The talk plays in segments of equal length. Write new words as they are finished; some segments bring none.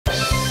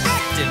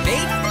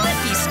Activate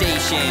Blippi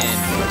Station.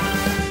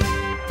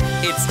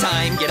 It's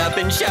time, get up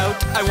and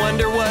shout. I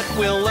wonder what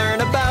we'll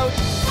learn about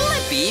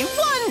Blippi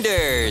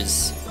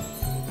Wonders.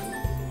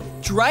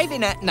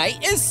 Driving at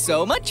night is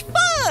so much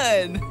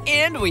fun!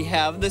 And we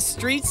have the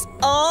streets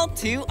all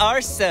to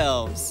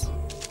ourselves.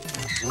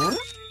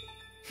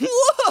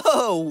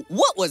 Whoa!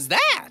 What was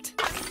that?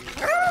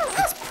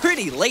 It's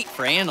pretty late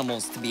for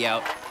animals to be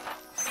out.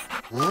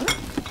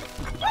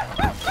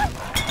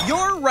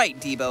 You're right,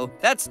 Debo.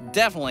 That's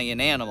definitely an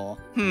animal.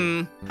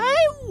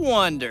 I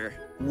wonder,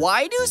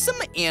 why do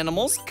some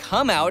animals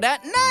come out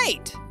at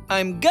night?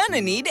 I'm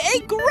gonna need a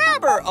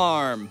grabber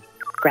arm.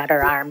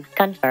 Grabber arm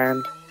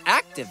confirmed.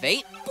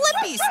 Activate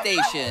Blippi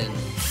Station.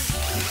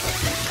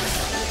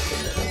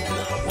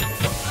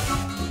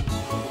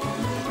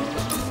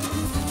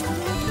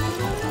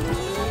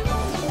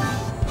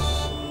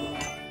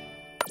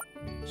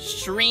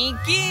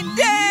 Shrinking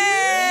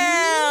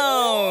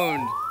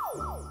down!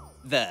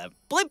 The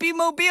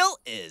Blippi-mobile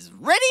is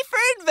ready for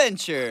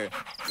adventure.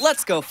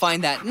 Let's go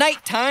find that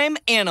nighttime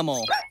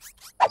animal.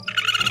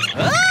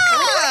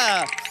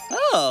 Ah!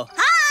 Oh.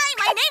 Hi,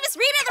 my name is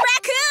Rita the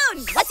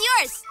raccoon. What's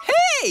yours?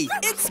 Hey,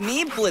 it's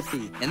me,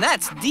 Blippi, and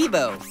that's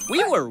Debo.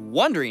 We were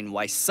wondering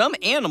why some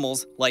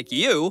animals, like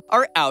you,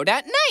 are out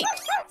at night.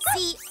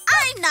 See,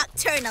 I'm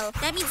nocturnal.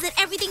 That means that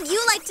everything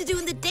you like to do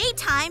in the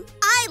daytime,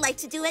 I like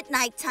to do at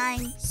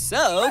nighttime.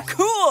 So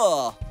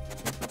cool.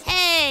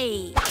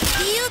 Hey,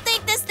 do you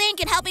think this thing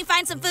can help me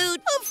find some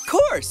food? Of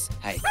course.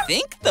 I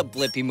think the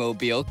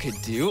Blippi-mobile could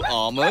do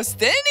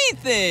almost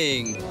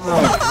anything.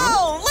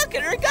 Oh, look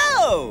at her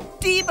go.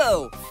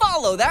 Debo,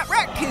 follow that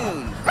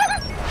raccoon.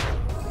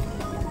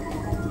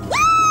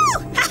 Woo!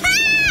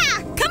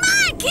 Ha-ha! Come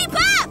on, keep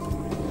up!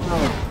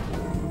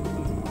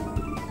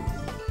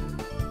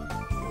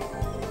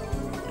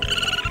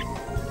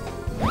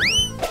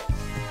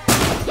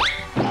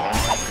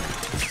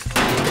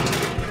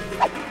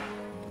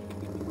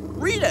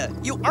 Rita,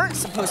 you aren't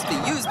supposed to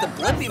use the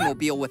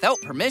Blippi-mobile without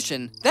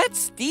permission. That's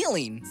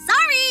stealing.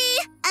 Sorry!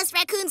 Us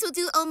raccoons will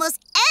do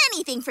almost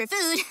anything for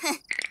food.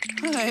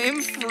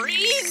 I'm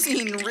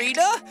freezing,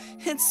 Rita.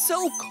 It's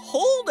so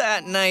cold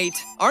at night.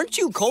 Aren't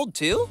you cold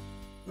too?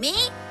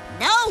 Me?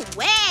 No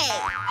way!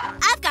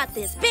 I've got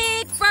this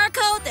big fur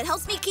coat that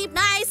helps me keep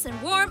nice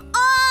and warm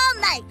all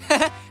night.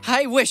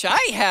 I wish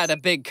I had a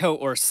big coat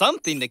or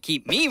something to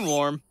keep me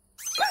warm.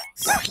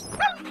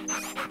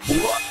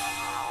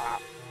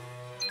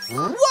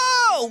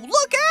 Whoa!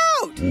 Look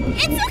out!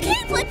 It's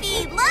okay,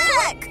 Blippi.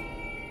 Look!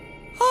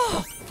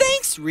 Oh,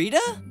 thanks, Rita.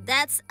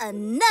 That's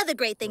another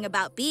great thing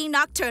about being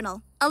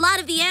nocturnal. A lot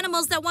of the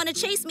animals that want to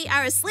chase me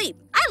are asleep.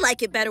 I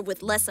like it better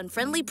with less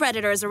unfriendly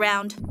predators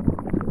around.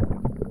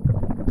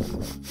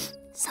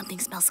 Something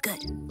smells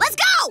good. Let's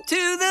go!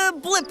 To the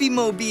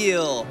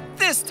Blippi-mobile.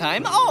 This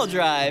time I'll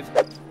drive.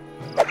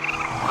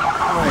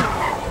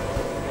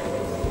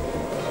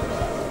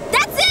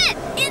 That's it!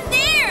 In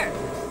there!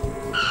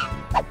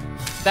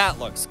 That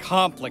looks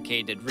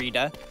complicated,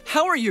 Rita.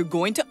 How are you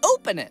going to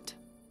open it?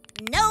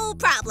 No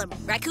problem.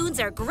 Raccoons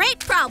are great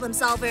problem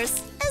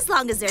solvers, as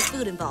long as there's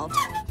food involved.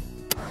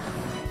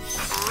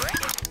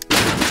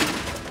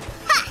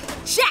 Ha!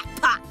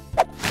 Jackpot!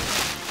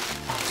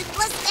 With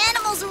less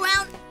animals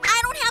around,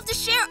 I don't have to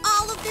share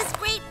all of this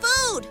great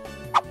food.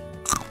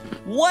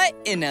 What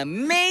an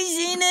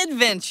amazing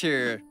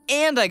adventure!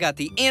 And I got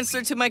the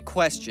answer to my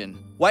question.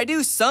 Why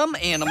do some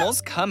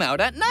animals come out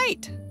at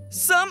night?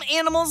 Some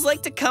animals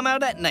like to come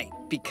out at night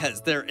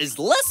because there is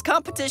less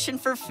competition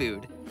for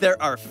food. There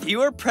are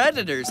fewer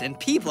predators and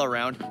people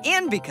around,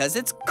 and because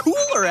it's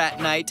cooler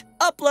at night.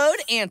 Upload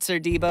answer,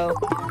 Debo.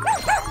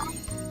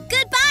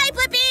 Goodbye,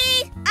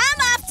 Blippi! I'm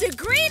off to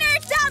greener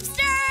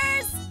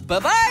dumpsters!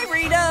 Bye-bye,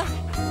 Rita!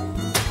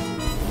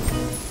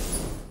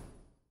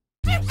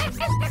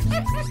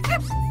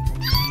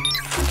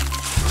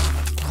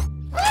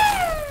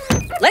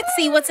 Let's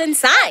see what's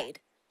inside.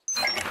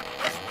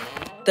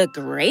 The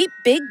Great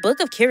Big Book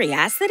of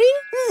Curiosity?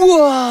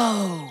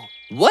 Whoa!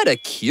 What a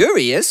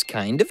curious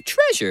kind of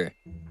treasure.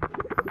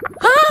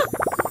 Huh?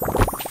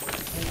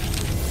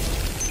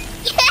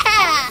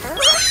 Yeah!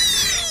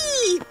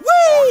 Whee!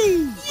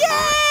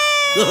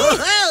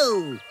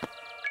 Whoa!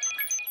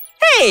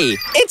 Hey,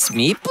 it's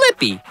me,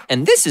 Blippi,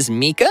 and this is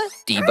Meekah,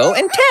 Debo,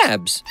 and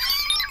TABBS.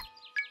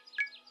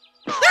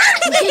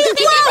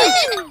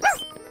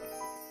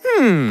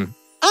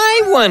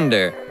 I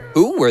wonder,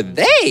 who were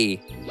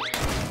they?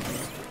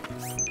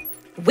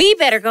 We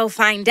better go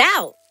find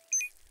out.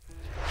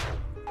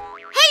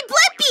 Hey,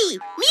 Blippi!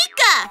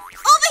 Meekah!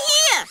 Over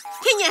here!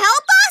 Can you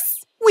help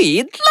us?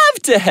 We'd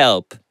love to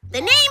help. The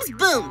name's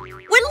Boom. We're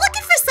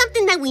looking for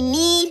something that we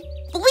need,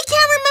 but we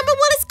can't remember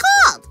what it's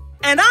called.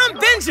 And I'm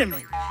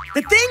Benjamin.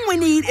 The thing we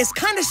need is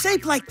kind of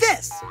shaped like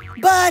this,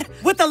 but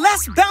with a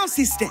less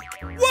bouncy stick.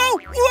 Whoa!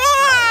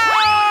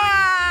 Whoa!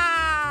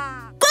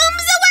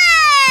 Boom's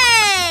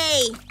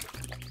away!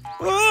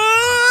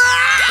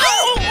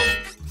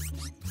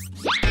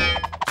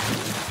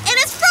 And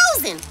it's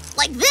frozen,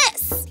 like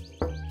this.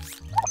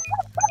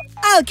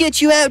 I'll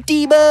get you out,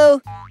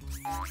 Debo.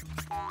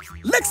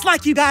 Looks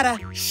like you gotta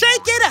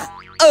shake it up.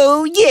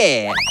 Oh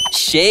yeah,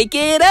 shake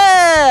it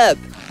up!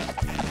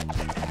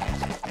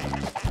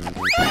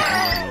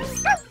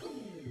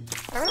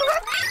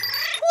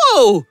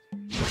 Whoa!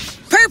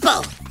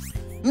 Purple.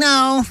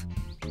 No.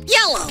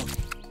 Yellow.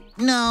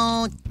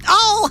 No.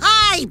 Oh,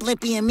 hi,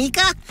 Blippi and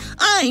Meekah.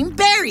 I'm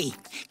Barry.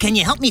 Can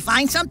you help me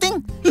find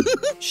something?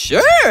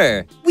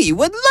 Sure, we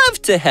would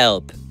love to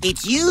help.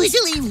 It's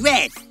usually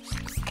red.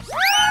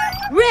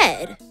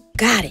 Red.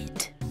 Got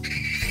it.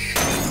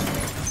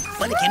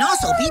 But it can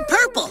also be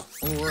purple,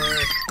 or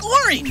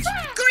orange,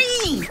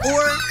 green,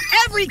 or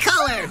every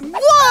color.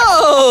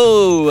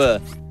 Whoa!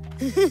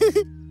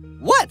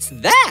 What's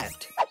that?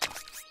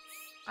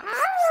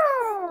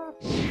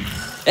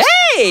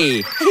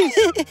 Hey!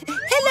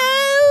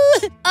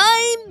 Hello!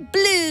 I'm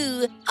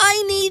Blue.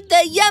 I need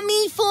the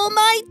yummy for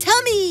my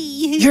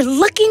tummy. You're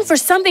looking for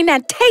something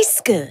that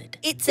tastes good.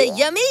 It's a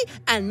yummy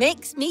and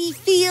makes me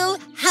feel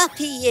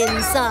happy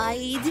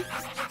inside.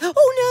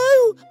 Oh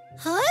no!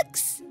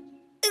 Hugs?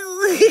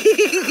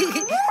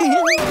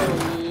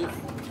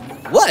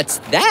 What's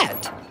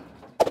that?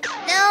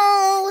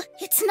 No,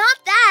 it's not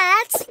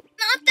that.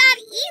 Not that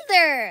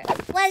either.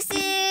 Was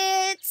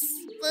it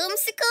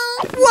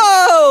Boomsicle?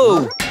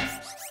 Whoa!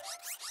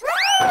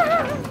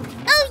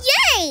 Oh,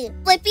 yay!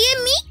 Blippi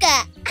and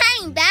Meekah,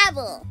 I'm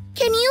Babble.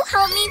 Can you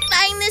help me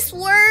find this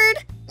word?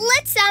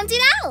 Let's sound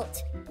it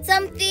out.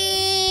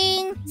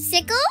 Something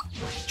sickle?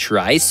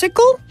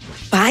 Tricycle?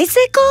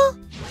 Bicycle?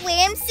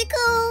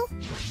 Whimsical?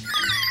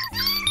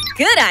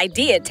 Good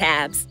idea,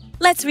 Tabs.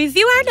 Let's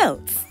review our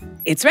notes.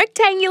 It's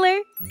rectangular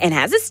and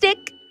has a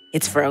stick.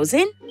 It's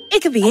frozen.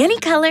 It could be any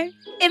color.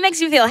 It makes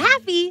you feel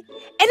happy.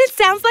 And it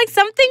sounds like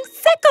something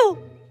sickle.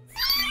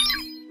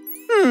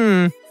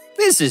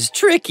 This is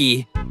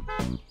tricky.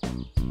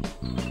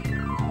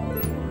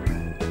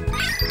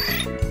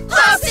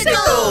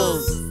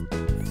 Popsicles!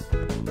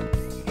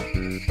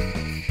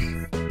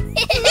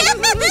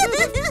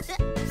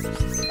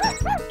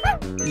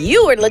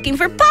 You were looking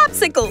for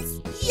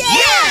popsicles.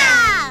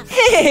 Yeah!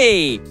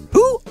 Hey,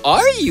 who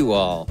are you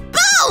all?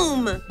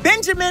 Boom!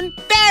 Benjamin,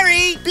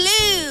 Barry,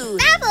 Blue!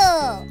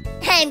 Babble!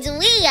 And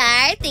we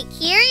are the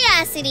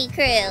Curiosity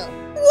Crew.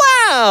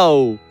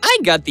 Wow! I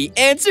got the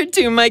answer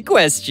to my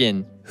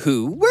question.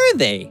 Who were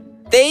they?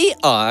 They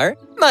are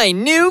my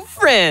new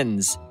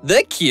friends,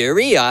 the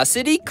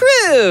Curiosity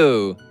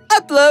Crew.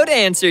 Upload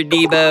answer,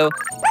 Debo.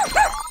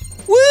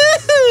 Woohoo!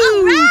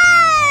 All right!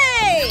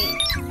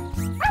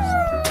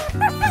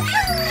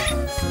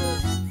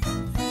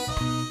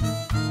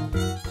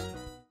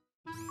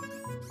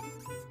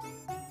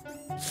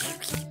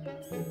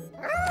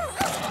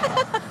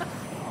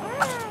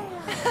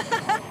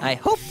 I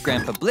hope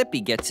Grandpa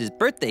Blippi gets his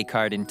birthday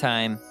card in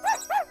time.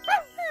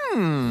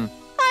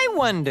 I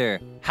wonder,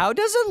 how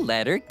does a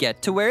letter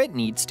get to where it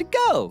needs to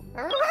go?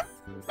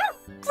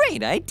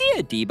 Great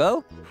idea,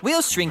 Debo.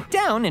 We'll shrink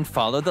down and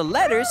follow the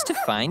letters to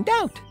find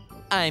out.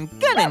 I'm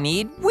gonna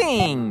need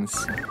wings.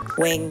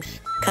 Wings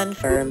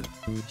confirmed.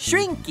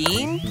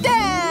 Shrinking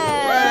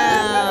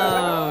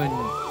down!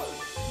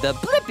 The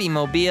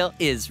Blippi-mobile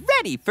is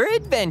ready for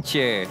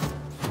adventure.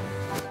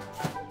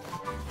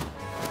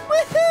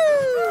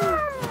 Woohoo!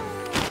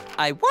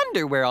 I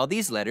wonder where all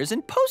these letters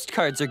and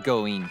postcards are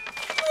going.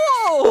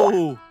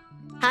 Whoa!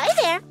 Hi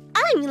there.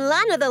 I'm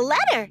Lana the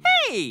Letter.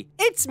 Hey,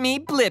 it's me,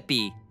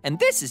 Blippi, and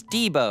this is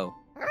Debo.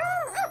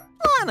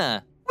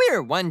 Lana,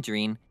 we're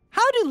wondering,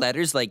 how do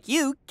letters like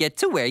you get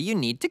to where you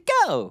need to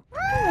go?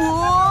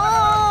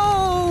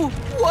 Whoa!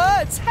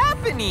 What's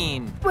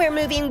happening? We're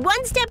moving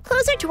one step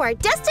closer to our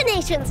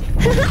destinations.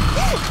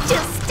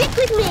 Just stick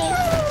with me.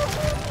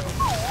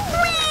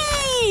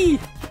 Whee!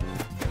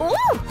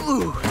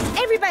 Ooh.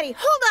 Everybody,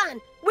 hold on.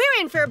 We're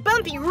in for a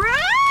bumpy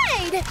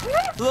ride.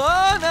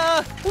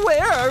 Lana,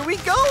 where are we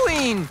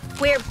going?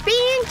 We're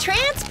being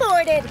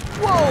transported.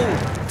 Whoa,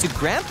 to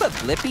Grandpa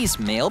Blippi's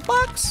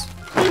mailbox?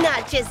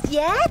 Not just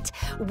yet.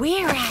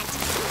 We're at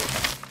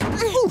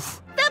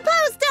Oof. the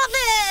post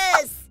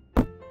office.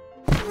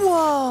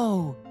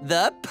 Whoa,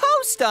 the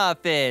post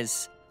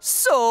office.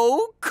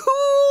 So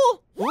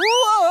cool.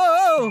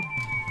 Whoa.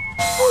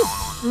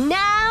 Oof.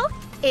 Now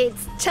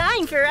it's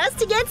time for us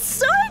to get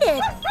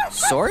sorted.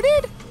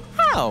 Sorted?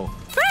 How?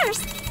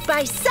 First,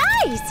 by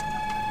size.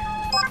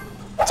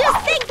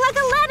 Just think like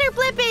a letter,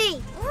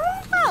 Blippi.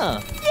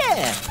 Huh,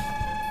 yeah.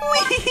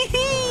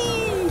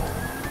 Whee!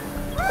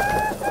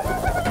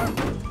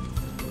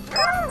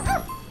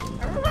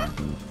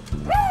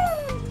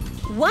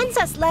 Once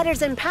us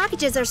letters and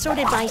packages are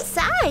sorted by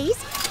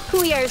size,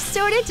 we are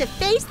sorted to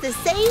face the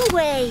same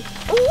way.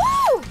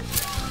 Ooh!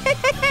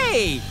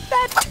 Hey,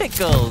 that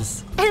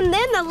tickles. And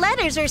then the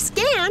letters are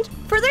scanned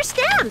for their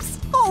stamps.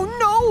 Oh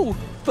no,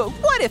 but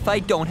what if I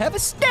don't have a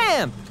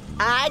stamp?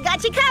 I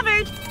got you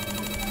covered.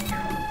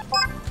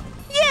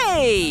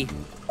 Yay!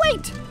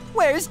 Wait,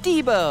 where's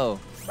Debo?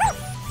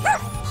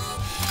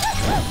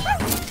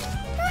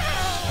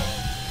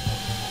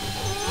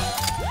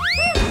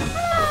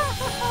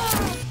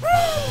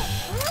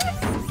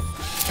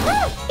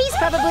 He's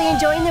probably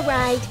enjoying the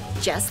ride,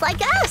 just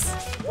like us.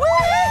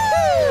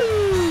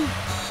 Woohoo!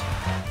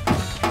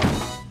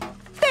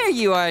 There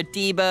you are,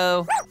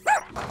 Debo.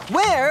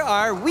 Where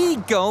are we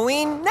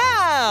going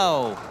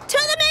now? To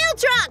the mail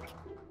truck!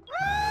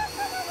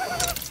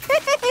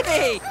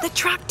 Hey, The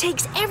truck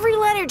takes every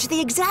letter to the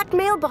exact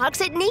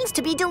mailbox it needs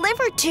to be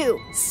delivered to.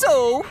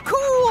 so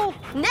cool!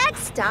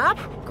 Next stop,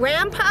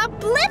 Grandpa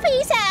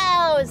Blippi's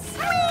house.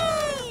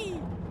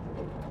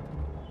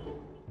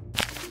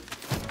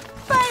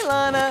 Bye,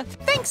 Lana.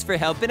 Thanks for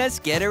helping us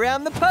get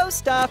around the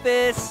post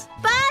office.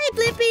 Bye,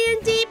 Blippi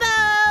and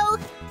Debo!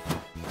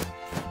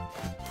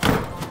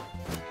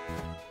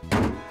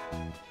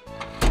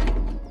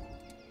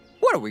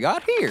 What do we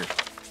got here?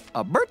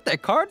 A birthday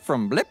card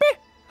from Blippi?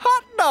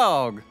 Hot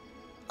dog!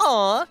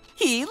 Aw,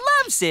 he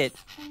loves it.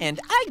 And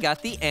I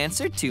got the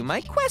answer to my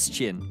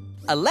question.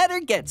 A letter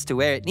gets to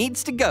where it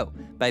needs to go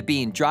by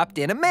being dropped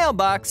in a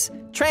mailbox,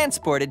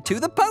 transported to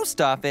the post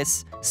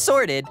office,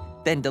 sorted,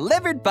 then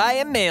delivered by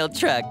a mail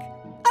truck.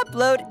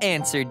 Upload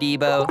answer,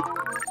 Debo.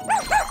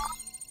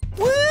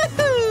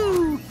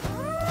 Woohoo!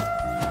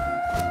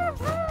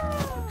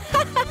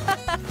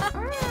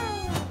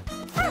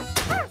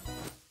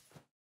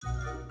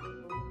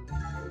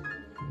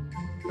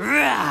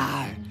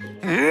 Rawr!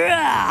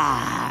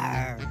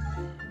 Rawr!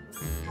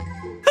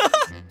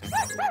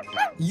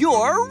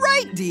 You're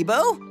right,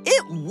 Debo.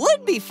 It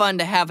would be fun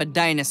to have a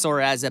dinosaur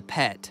as a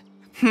pet.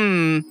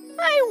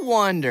 I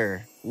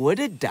wonder, would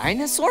a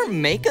dinosaur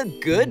make a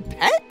good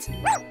pet?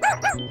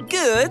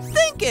 Good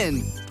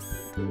thinking.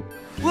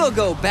 We'll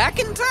go back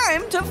in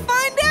time to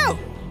find out.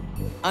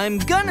 I'm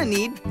gonna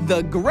need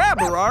the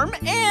grabber arm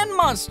and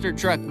monster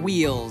truck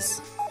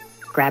wheels.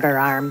 Grabber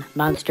arm,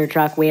 monster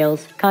truck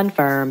wheels,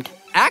 confirmed.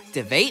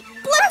 Activate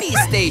Blippi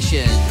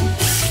Station.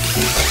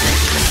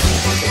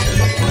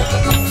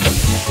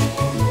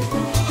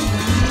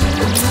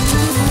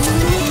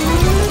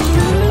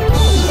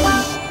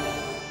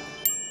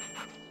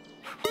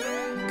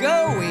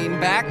 Going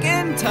back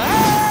in time.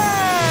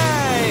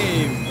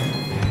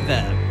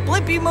 The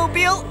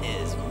Blippi-mobile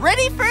is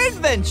ready for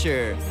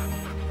adventure.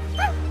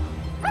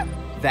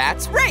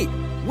 That's right.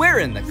 We're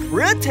in the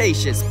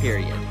Cretaceous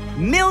period.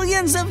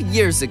 Millions of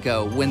years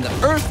ago when the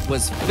Earth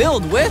was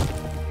filled with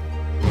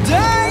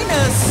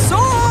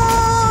dinosaurs!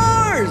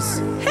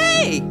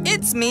 Hey,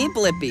 it's me,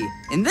 Blippi,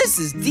 and this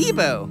is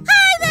Debo.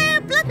 Hi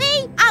there,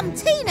 Blippi! I'm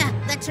Tina,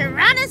 the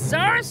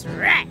Tyrannosaurus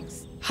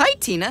Rex. Hi,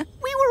 Tina.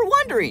 We were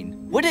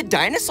wondering, would a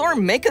dinosaur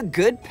make a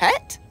good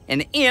pet?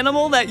 An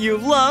animal that you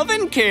love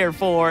and care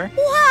for.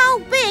 Wow,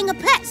 being a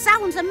pet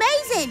sounds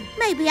amazing.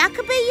 Maybe I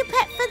could be your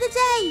pet for the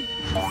day.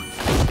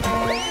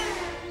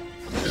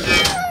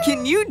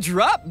 Can you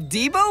drop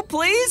Debo,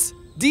 please?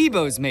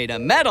 Debo's made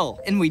of metal,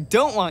 and we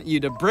don't want you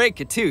to break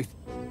a tooth.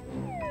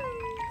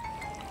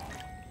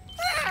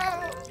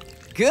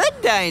 Good,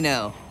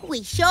 Dino.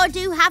 We sure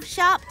do have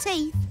sharp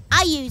teeth.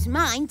 I use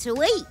mine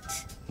to eat.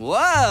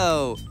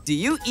 Whoa, do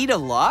you eat a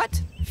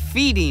lot?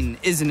 Feeding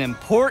is an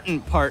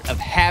important part of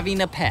having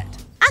a pet.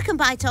 I can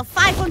bite off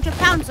 500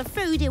 pounds of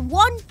food in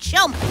one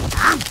jump.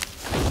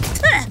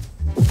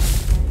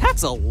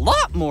 That's a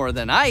lot more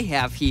than I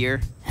have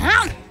here.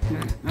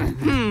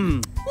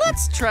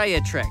 Let's try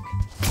a trick.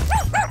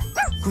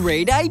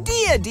 Great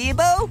idea,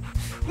 Debo.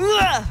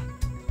 Ugh.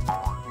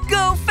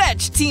 Go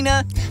fetch,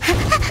 Tina.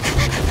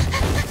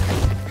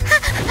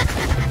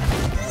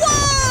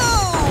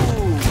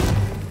 Whoa!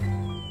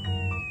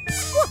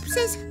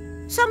 Whoopsies.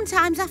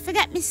 Sometimes I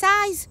forget my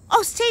size.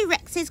 Us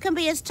T-Rexes can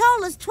be as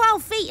tall as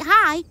 12 feet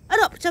high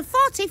and up to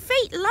 40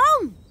 feet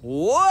long.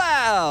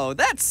 Wow,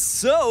 that's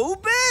so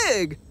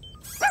big.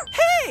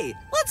 Hey,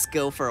 let's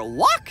go for a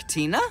walk,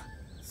 Tina.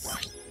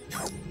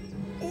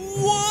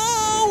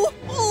 Whoa!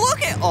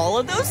 Look at all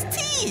of those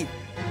teeth!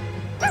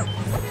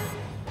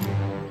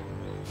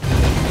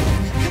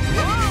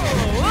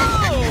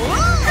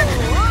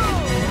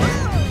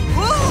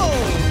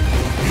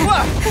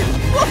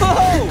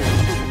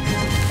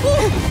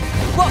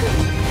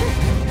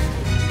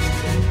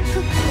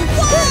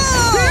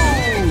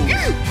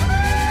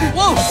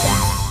 Whoa!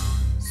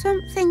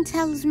 Something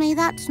tells me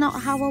that's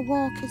not how a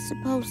walk is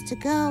supposed to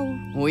go.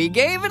 We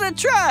gave it a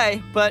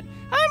try, but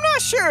I'm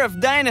not sure if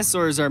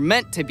dinosaurs are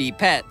meant to be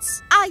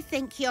pets. I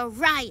think you're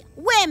right.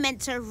 We're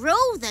meant to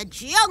rule the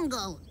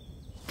jungle.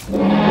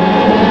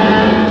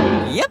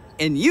 Yep,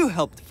 and you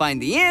helped find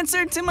the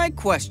answer to my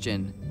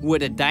question.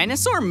 Would a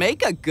dinosaur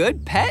make a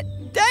good pet?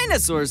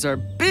 Dinosaurs are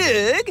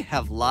big,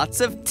 have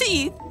lots of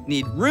teeth,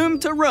 need room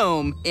to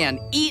roam, and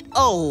eat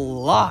a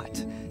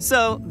lot.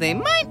 So they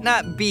might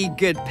not be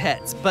good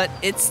pets, but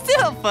it's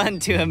still fun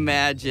to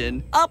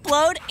imagine.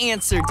 Upload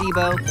answer,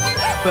 Debo.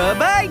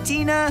 Bye-bye,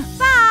 Tina.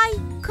 Bye.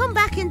 Come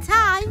back in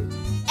time.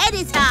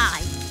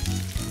 Anytime.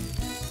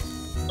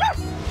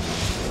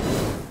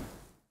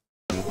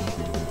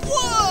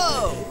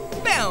 Whoa!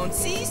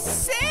 Bouncy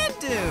sand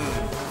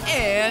dune!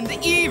 And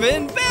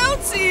even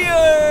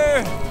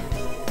bouncier!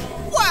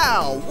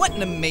 Wow, what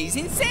an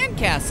amazing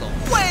sandcastle!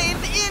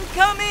 Wave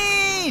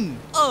incoming!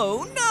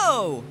 Oh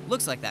no!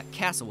 Looks like that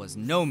castle was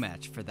no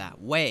match for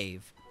that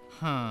wave.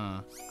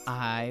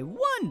 I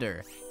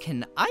wonder,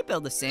 can I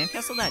build a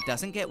sandcastle that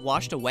doesn't get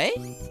washed away?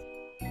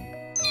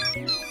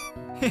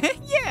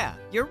 Yeah,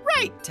 you're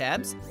right,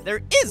 Tabs.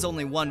 There is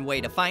only one way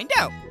to find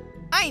out.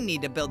 I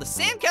need to build a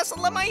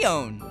sandcastle of my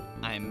own.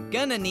 I'm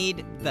gonna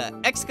need the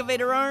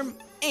excavator arm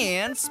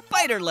and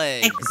spider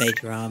legs.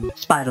 Excavator arm,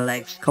 spider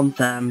legs,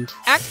 confirmed.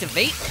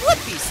 Activate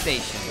Blippi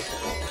Station.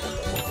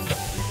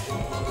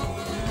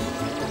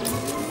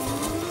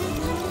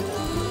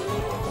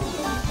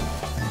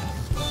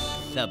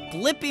 The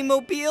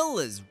Blippi-mobile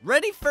is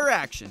ready for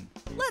action.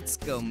 Let's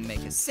go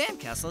make a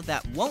sandcastle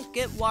that won't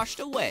get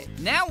washed away.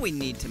 Now we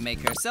need to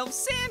make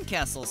ourselves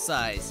sandcastle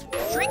size.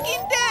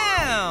 Shrinking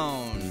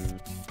down.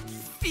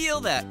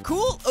 Feel that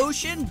cool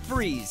ocean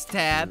breeze,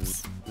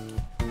 Tabs.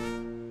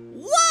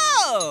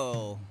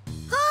 Whoa!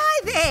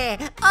 Hi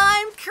there,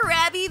 I'm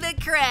Krabby the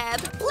Crab.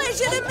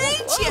 Pleasure to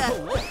meet you.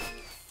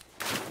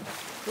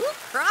 Ooh,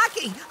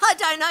 crikey, I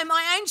don't know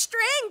my own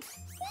strength.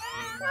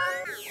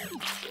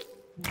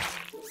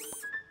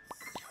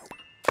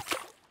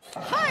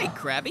 Hi,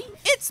 Krabby.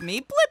 It's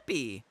me,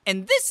 Blippi.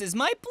 And this is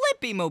my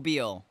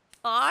Blippi-mobile.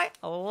 I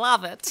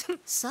love it.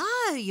 So,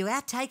 you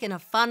out taking a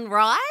fun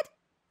ride?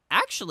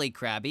 Actually,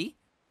 Krabby,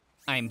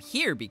 I'm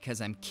here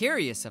because I'm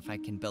curious if I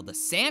can build a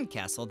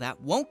sandcastle that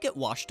won't get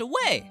washed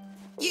away.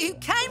 You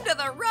came to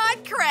the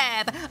right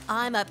crab.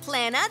 I'm a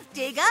planner,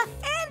 digger,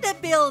 and a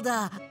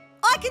builder.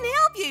 I can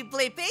help you,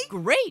 Blippi.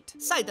 Great.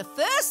 So the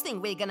first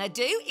thing we're gonna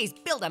do is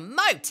build a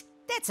moat.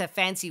 That's a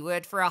fancy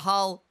word for a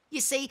hole. You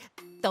see,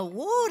 the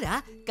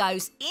water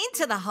goes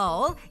into the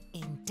hole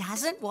and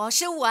doesn't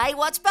wash away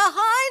what's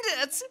behind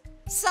it.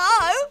 So,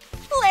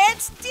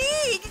 let's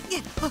dig.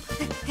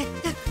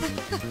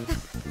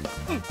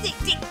 Dig,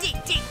 dig,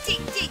 dig, dig,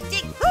 dig, dig,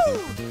 dig. Woo!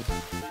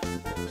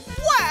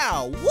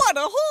 Wow, what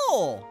a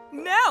hole!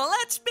 Now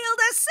let's build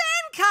a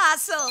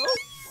sandcastle.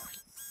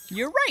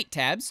 You're right,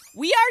 Tabs.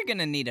 We are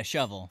gonna need a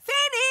shovel.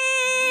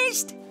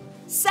 Finished!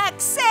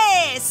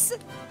 Success!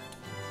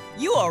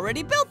 You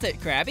already built it,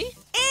 Krabby.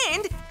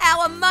 And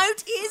our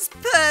moat is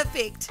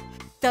perfect.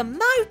 The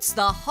moat's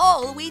the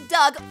hole we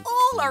dug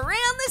all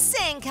around the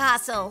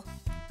sandcastle.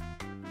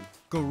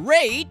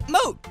 Great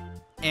moat!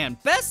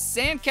 And best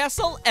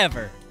sandcastle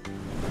ever.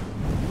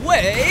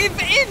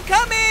 Wave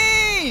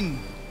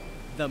incoming!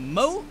 The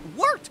moat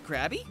worked,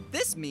 Krabby.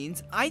 This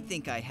means I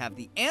think I have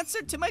the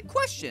answer to my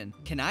question.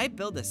 Can I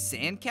build a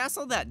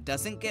sandcastle that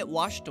doesn't get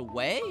washed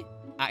away?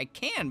 I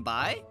can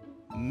by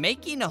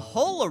making a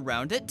hole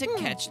around it to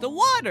catch the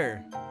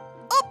water.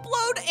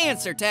 Upload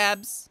answer,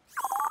 Tabs.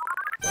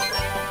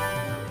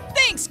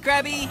 Thanks,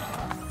 Krabby.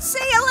 See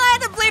you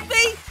later,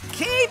 Blippi.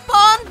 Keep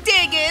on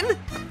digging.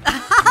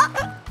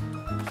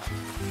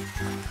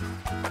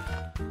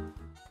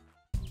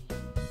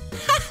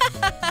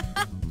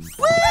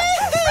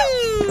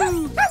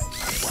 Woohoo!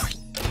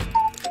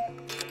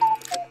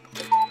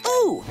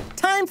 Ooh,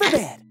 time for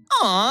bed.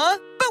 Aw,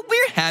 but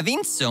we're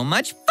having so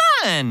much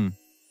fun.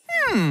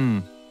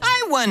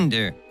 I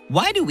wonder,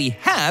 why do we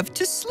have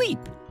to sleep?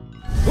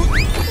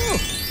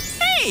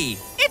 Hey,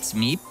 it's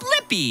me,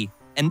 Blippi,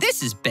 and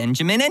this is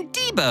Benjamin and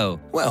Debo.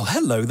 Well,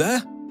 hello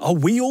there. Are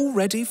we all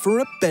ready for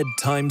a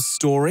bedtime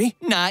story?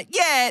 Not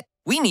yet.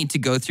 We need to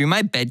go through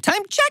my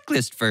bedtime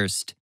checklist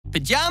first.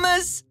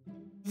 Pajamas?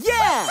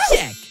 Yeah!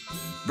 Check.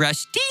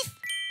 Brush teeth?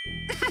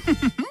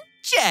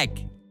 Check.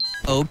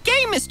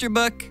 Okay, Mr.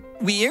 Book,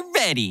 we're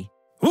ready.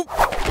 Ooh.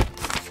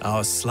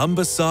 Our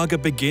slumber saga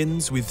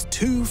begins with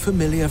two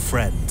familiar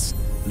friends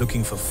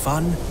looking for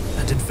fun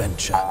and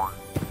adventure.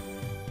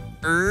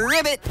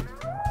 Ribbit.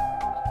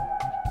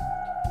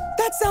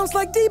 That sounds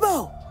like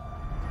Debo.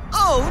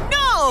 Oh,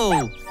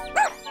 no!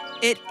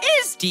 It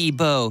is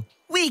Debo.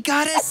 We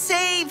gotta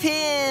save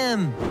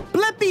him.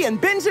 Blippi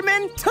and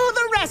Benjamin to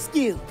the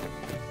rescue.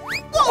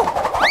 Whoa!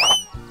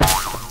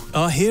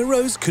 Our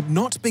heroes could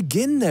not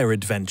begin their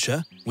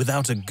adventure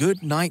without a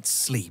good night's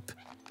sleep.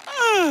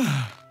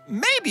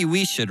 Maybe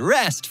we should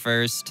rest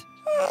first.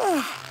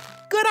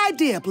 Good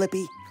idea,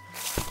 Blippi.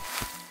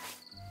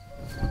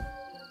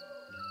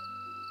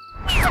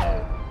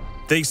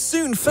 They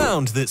soon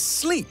found that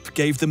sleep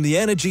gave them the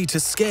energy to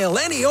scale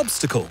any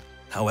obstacle,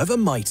 however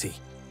mighty.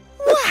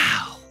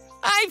 Wow!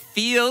 I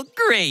feel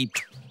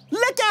great.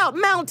 Look out,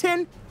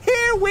 mountain.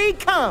 Here we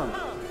come.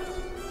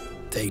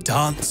 They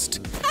danced.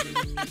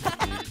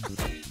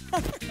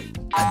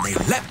 And they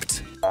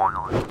leapt.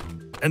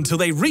 Until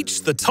they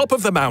reached the top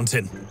of the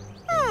mountain.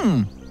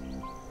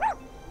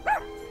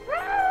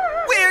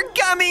 We're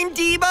coming,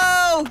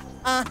 Debo!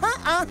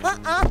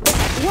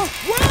 Whoa,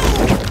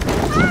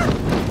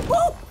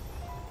 whoa!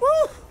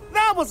 Woo!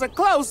 That was a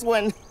close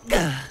one.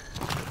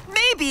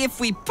 Maybe if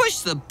we push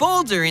the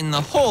boulder in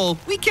the hole,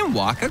 we can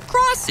walk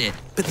across it.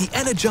 But the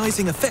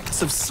energizing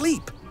effects of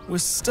sleep were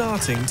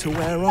starting to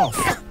wear off.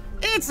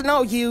 It's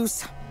no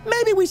use.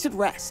 Maybe we should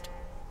rest.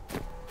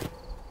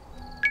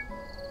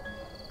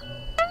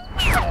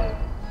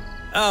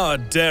 Our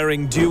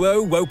daring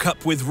duo woke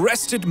up with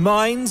rested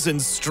minds and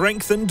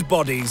strengthened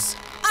bodies.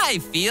 I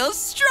feel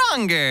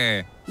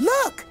stronger.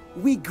 Look,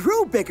 we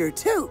grew bigger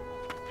too.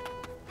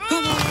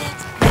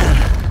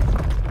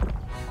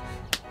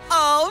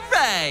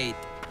 right.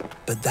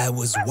 But there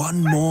was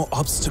one more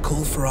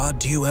obstacle for our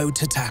duo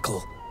to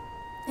tackle.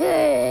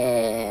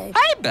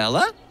 Hi,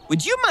 Bella.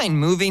 Would you mind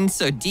moving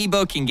so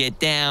Debo can get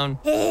down?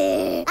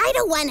 I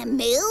don't want to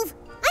move.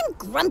 I'm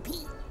grumpy.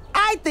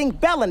 I think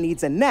Bella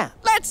needs a nap.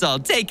 Let's all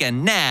take a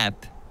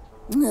nap.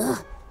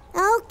 Ugh.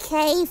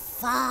 Okay,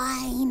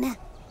 fine.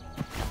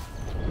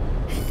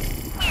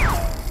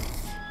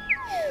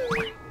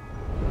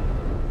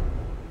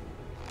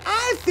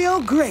 I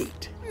feel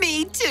great.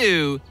 Me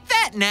too.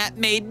 That nap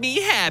made me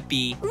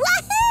happy.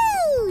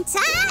 Woohoo!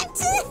 Time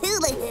to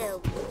hula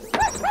hoop.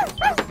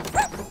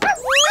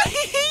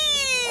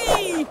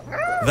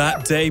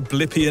 That day,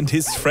 Blippi and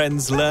his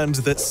friends learned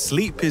that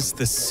sleep is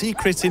the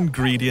secret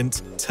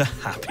ingredient to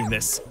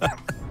happiness.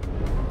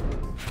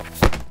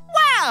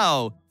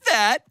 Wow,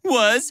 that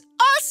was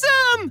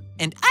awesome!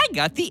 And I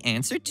got the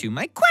answer to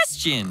my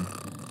question.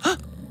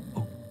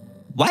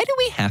 Why do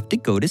we have to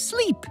go to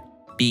sleep?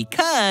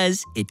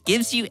 Because it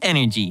gives you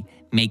energy,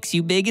 makes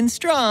you big and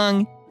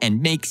strong,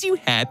 and makes you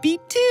happy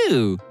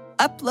too.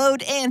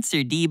 Upload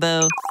answer,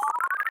 Debo.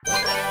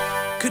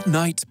 Good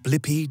night,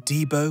 Blippi,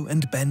 Debo,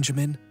 and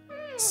Benjamin.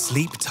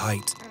 Sleep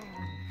tight.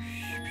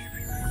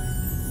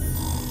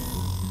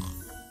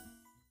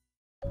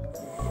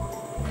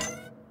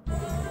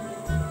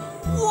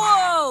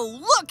 Whoa,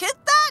 look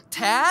at that,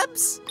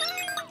 Tabs!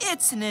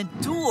 It's an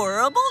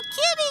adorable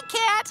kitty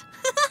cat.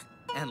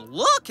 And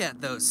look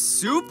at those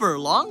super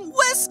long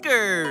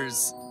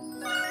whiskers.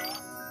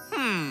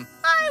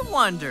 I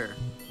wonder,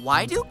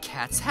 why do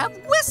cats have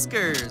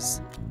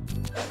whiskers?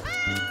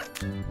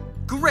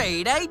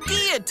 Great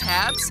idea,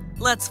 Tabs.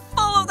 Let's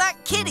follow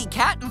that kitty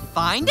cat and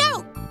find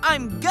out.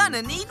 I'm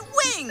gonna need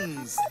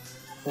wings.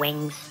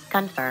 Wings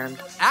confirmed.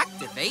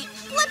 Activate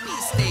Blippi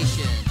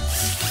Station.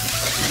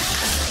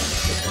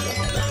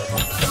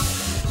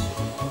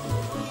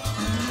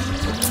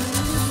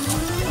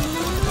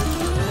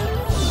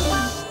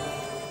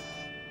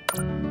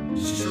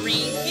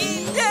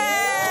 Shrinking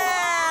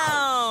down!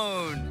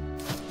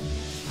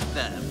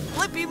 The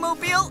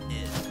Blippi-mobile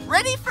is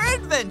ready for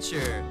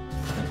adventure.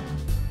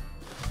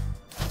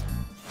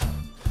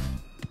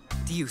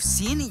 Do you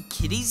see any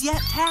kitties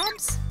yet,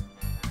 Tabs?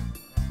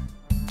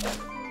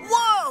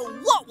 Whoa!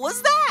 What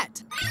was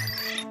that?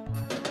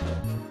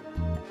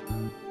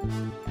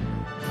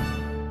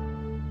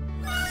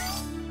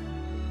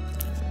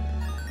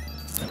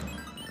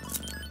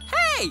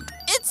 Hey!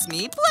 It's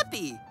me,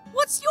 Blippi.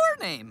 What's your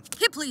name?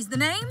 Kipley's the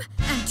name,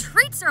 and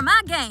treats are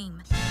my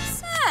game.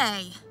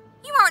 Say,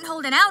 you aren't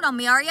holding out on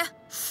me, are you?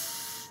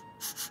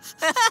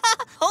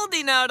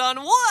 Holding out on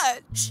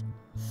what? Shh.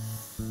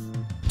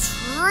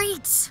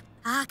 Treats.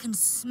 I can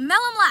smell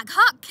them like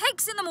hot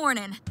cakes in the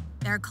morning.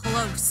 They're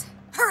close.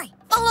 Hurry,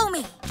 follow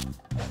me.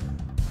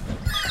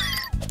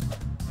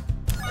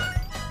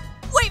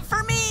 Wait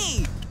for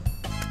me!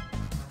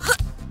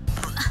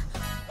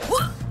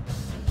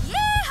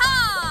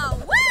 Yeehaw!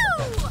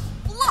 Woo!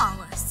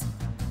 Flawless.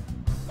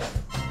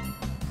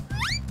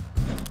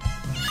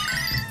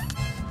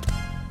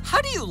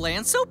 How do you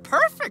land so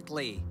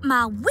perfectly?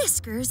 My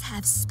whiskers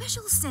have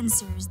special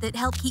sensors that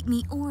help keep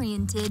me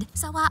oriented,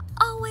 so I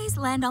always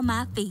land on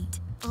my feet.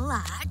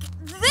 Like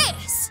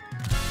this.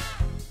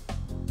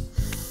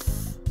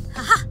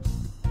 Haha.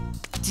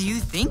 Do you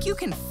think you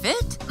can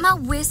fit? My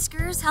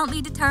whiskers help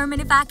me determine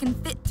if I can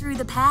fit through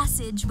the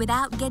passage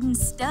without getting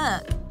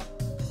stuck.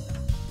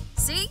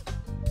 See?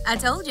 I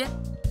told you.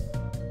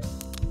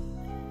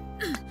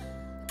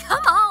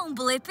 Come on,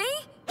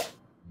 Blippi.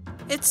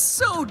 It's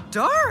so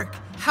dark.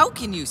 How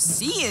can you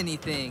see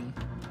anything?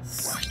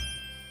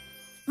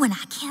 When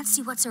I can't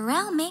see what's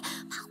around me,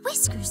 my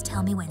whiskers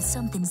tell me when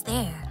something's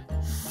there.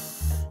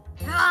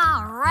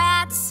 Ah,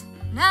 rats.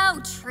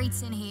 No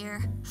treats in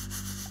here.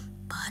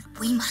 But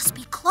we must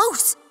be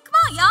close. Come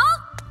on, y'all.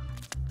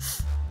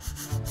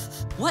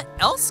 What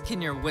else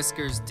can your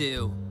whiskers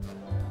do?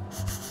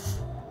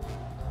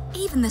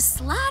 Even the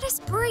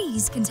slightest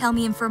breeze can tell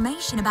me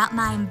information about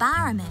my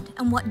environment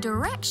and what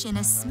direction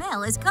a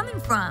smell is coming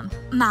from.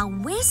 My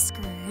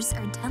whiskers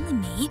are telling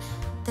me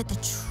that the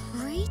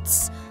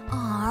treats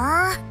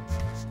are...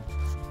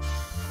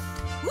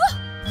 Woo!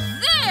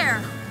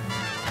 There!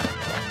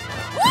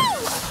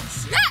 Woo!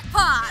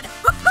 Jackpot!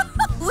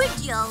 Would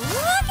you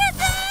look at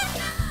that?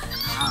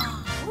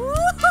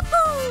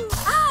 Woo-hoo-hoo!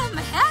 I'm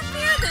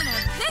happier than a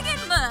pig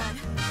in mud.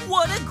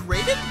 What a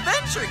great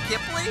adventure,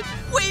 Kipley!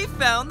 We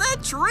found the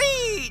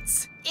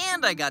treats!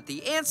 And I got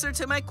the answer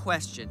to my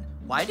question.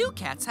 Why do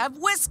cats have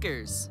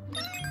whiskers?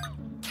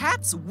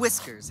 Cats'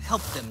 whiskers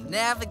help them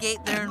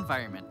navigate their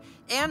environment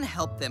and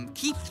help them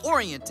keep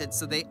oriented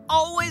so they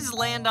always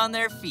land on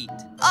their feet.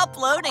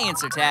 Upload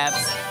answer,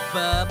 Tabs.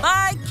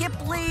 Bye-bye,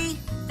 Kipley.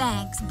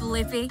 Thanks,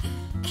 Blippi.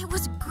 It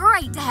was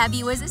great to have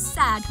you as a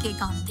sidekick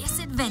on this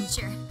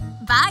adventure.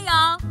 Bye,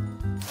 y'all.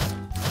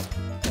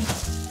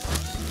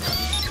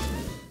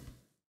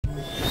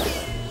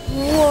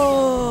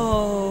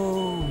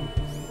 Whoa!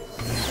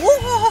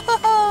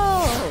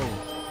 Whoa!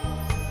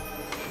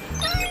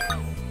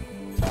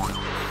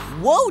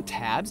 Whoa,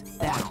 Tabs!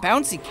 That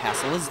bouncy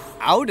castle is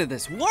out of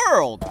this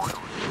world!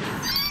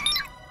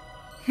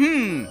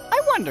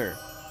 I wonder,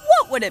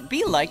 what would it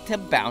be like to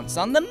bounce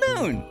on the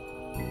moon?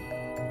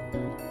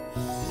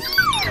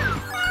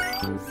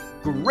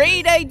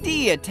 Great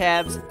idea,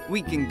 Tabs.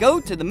 We can go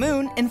to the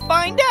moon and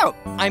find out.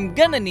 I'm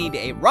gonna need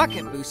a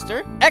rocket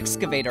booster,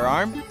 excavator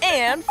arm,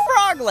 and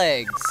frog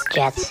legs.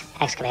 Jets,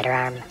 excavator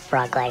arm,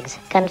 frog legs,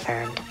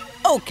 confirmed.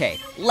 Okay,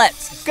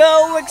 let's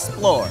go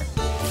explore.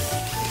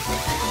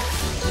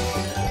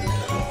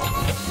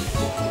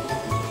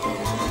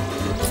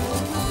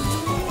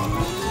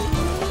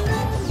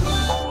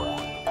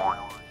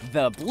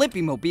 The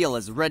Blippi-mobile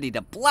is ready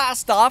to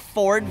blast off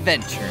for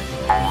adventure.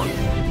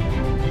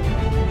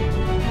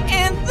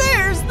 And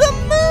there's the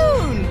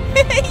moon!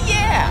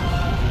 Yeah!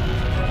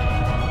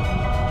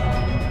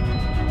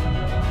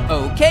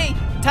 Okay,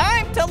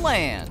 time to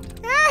land.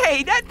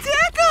 Hey, that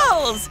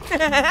tickles!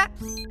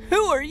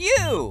 Who are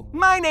you?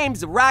 My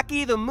name's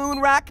Rocky the Moon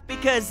Rock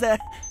because,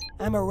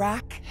 I'm a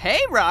rock.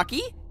 Hey,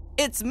 Rocky.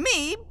 It's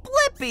me,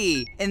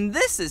 Blippi, and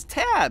this is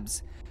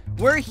Tabs.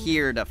 We're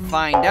here to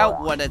find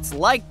out what it's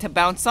like to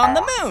bounce on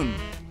the moon.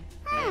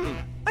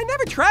 I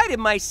never tried it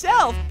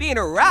myself, being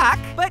a rock,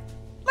 but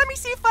let me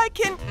see if I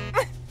can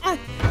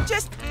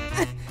just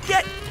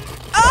get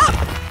up.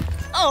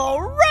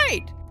 All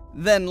right,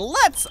 then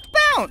let's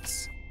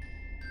bounce.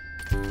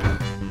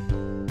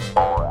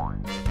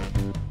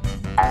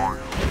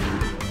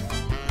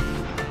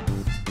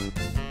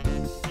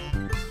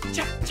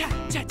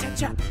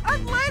 Cha-cha-cha-cha-cha.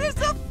 I'm light as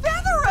a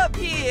feather up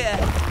here.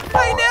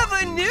 I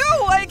never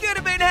knew I could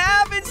have been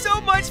having so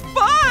much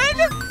fun.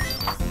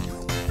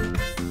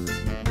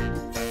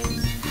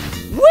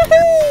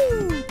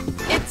 Woohoo!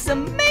 It's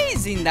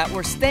amazing that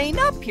we're staying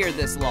up here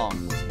this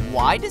long.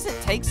 Why does it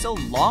take so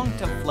long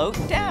to float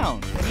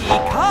down?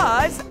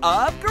 Because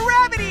of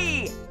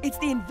gravity. It's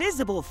the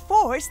invisible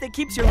force that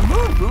keeps your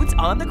moon boots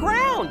on the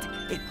ground.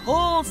 It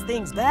pulls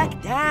things back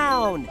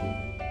down.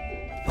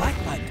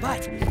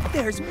 But,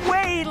 there's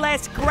way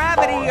less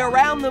gravity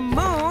around the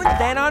moon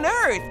than on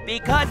Earth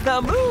because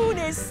the moon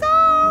is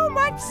so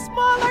much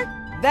smaller.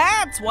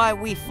 That's why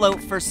we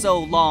float for so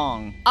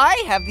long.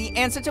 I have the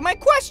answer to my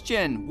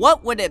question.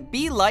 What would it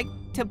be like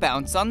to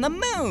bounce on the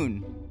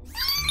moon?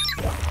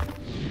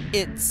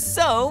 It's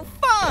so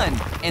fun,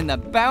 and the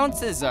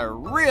bounces are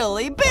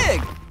really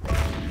big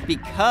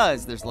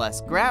because there's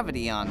less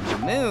gravity on the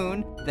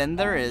moon than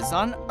there is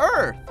on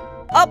Earth.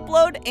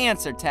 Upload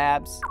answer,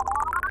 Tabs.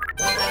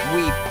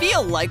 We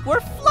feel like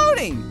we're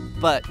floating,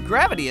 but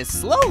gravity is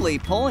slowly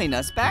pulling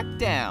us back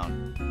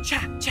down.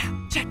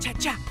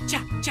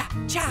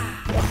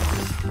 Cha-cha-cha-cha-cha-cha-cha.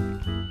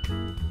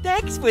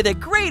 Thanks for the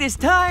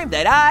greatest time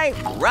that I,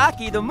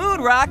 Rocky the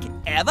Moon Rock,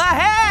 ever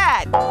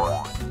had.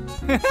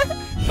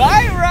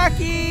 Bye,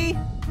 Rocky.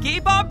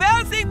 Keep on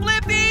bouncing,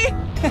 Blippi.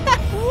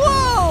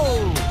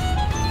 Whoa!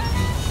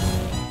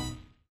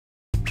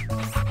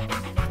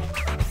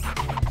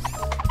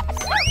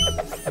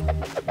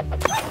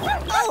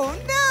 Oh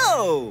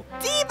no!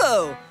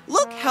 Debo,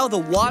 look how the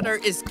water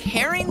is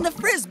carrying the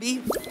Frisbee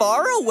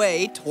far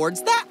away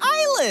towards that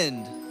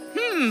island.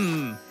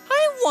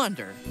 I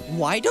wonder,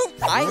 why don't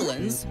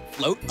islands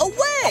float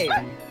away?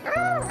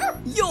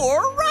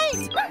 You're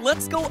right!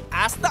 Let's go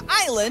ask the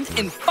island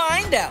and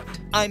find out.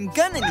 I'm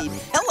gonna need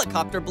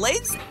helicopter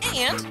blades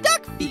and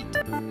duck feet.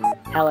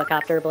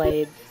 Helicopter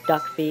blades,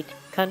 duck feet,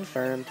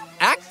 confirmed.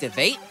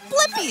 Activate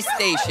Blippi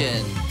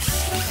Station.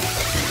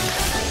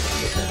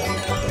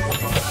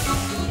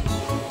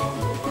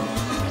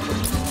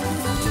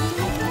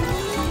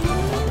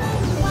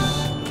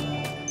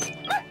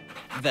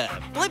 The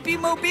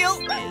Blippi-mobile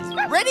is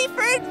ready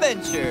for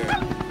adventure.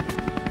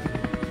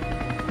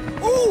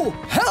 Oh,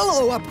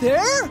 hello up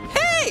there.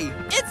 Hey,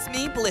 it's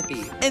me,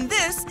 Blippi, and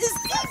this is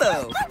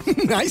Debo.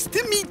 Nice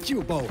to meet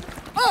you both.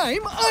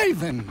 I'm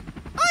Ivan.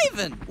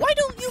 Ivan, why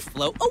don't you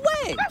float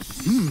away?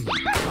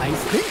 I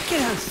think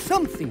it has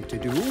something to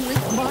do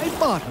with my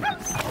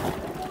bottoms.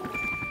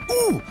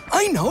 Ooh,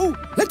 I know.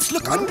 Let's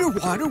look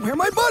underwater where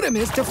my bottom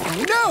is to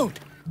find out.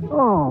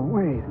 Oh,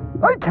 wait.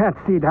 I can't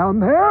see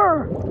down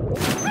there.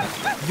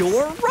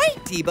 You're right,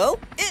 Debo.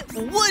 It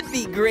would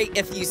be great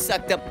if you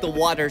sucked up the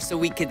water so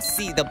we could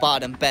see the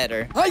bottom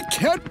better. I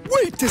can't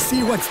wait to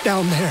see what's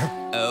down there.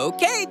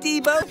 Okay,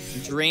 Debo.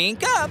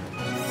 Drink up.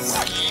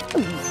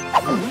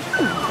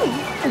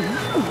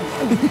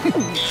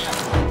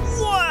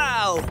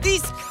 Wow!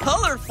 These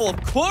colorful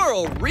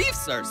coral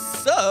reefs are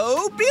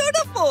so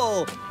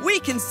beautiful! We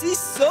can see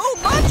so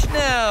much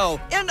now!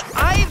 And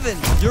Ivan,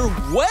 you're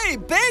way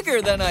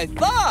bigger than I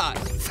thought!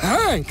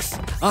 Thanks!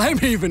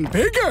 I'm even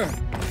bigger!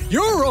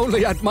 You're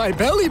only at my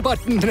belly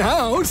button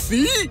now,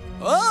 see?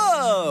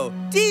 Oh!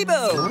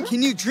 Debo,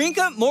 can you drink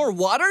up more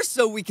water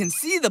so we can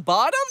see the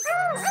bottom?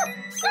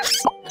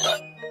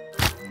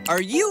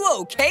 Are you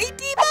okay,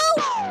 Debo?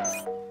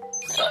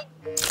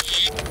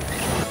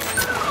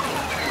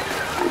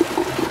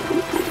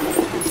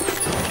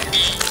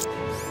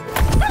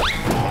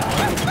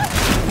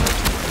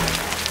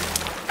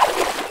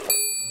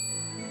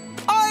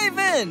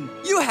 Ivan,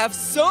 you have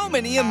so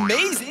many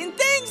amazing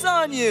things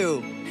on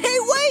you. Hey,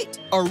 wait,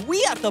 are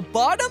we at the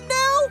bottom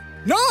now?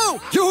 No!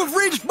 You've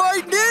reached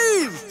my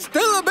knees!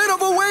 Still a bit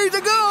of a way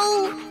to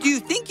go! Do you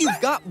think you've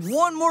got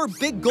one more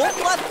big gulp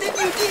left in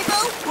you,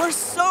 Debo? We're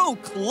so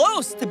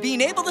close to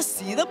being able to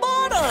see the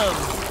bottom!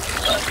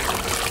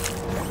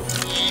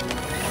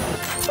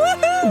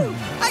 Woohoo!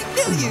 I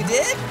knew you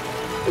did!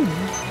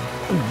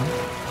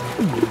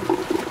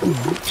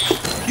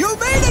 You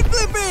made it,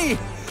 Blippi!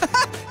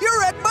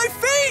 You're at my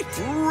feet!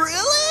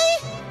 Really?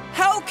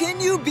 How can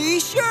you be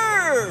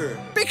sure?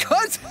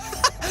 Because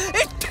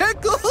it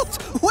tickles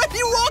when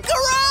you walk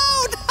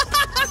around!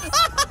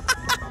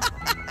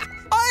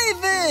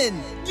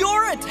 Ivan!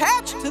 You're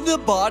attached to the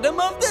bottom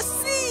of the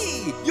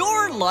sea!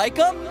 You're like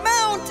a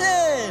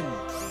mountain!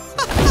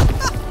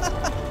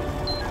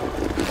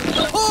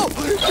 Oh,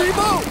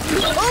 Debo!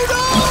 Oh,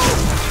 no!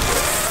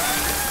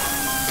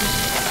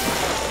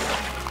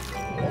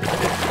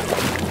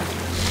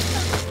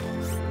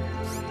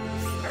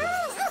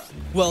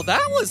 Well,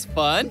 that was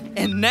fun.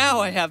 And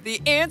now I have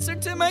the answer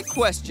to my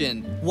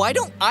question. Why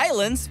don't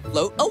islands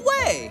float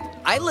away?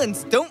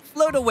 Islands don't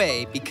float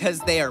away because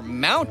they are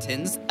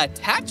mountains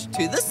attached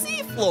to the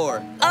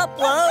seafloor.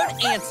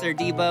 Upload answer,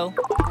 Debo.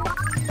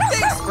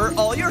 Thanks for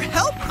all your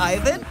help,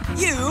 Ivan.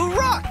 You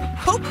rock.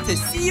 Hope to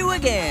see you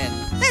again.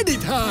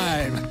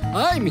 Anytime.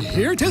 I'm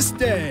here to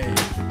stay.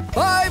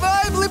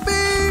 Bye-bye,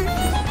 Blippi!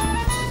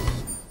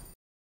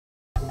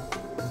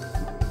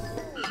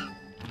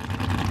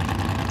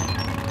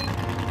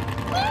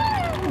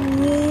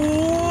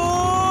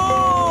 Whoa!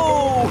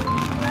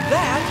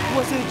 That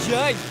was a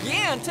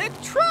gigantic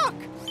truck!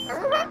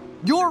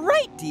 You're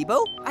right,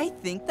 Debo. I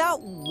think that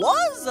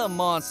was a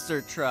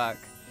monster truck.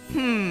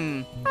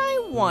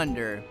 I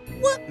wonder,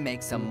 what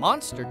makes a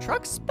monster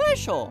truck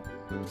special?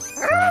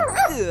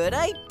 Good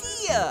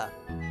idea!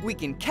 We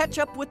can catch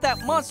up with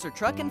that monster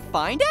truck and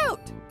find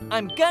out.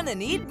 I'm gonna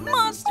need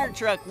monster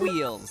truck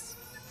wheels.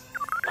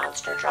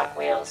 Monster truck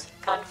wheels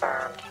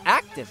confirmed.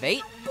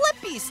 Activate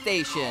Blippi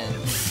Station.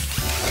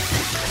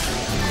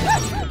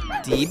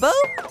 Debo?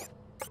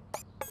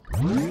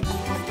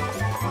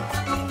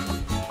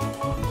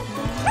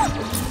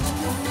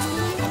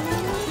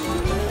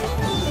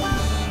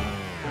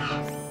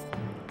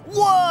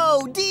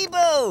 Whoa,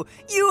 Debo!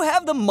 You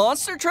have the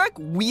monster truck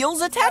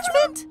wheels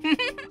attachment?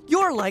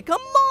 You're like a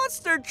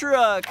monster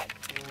truck.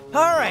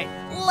 All right,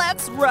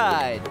 let's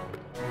ride.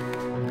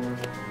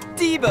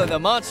 Debo the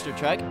monster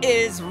truck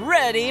is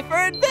ready for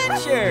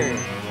adventure.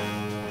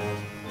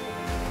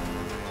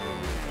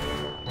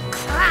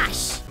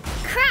 Crash!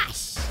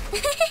 Crash!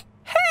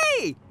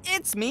 Hey,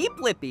 it's me,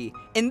 Blippi,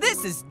 and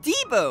this is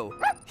Debo.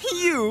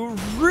 You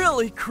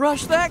really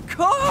crushed that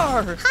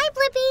car. Hi,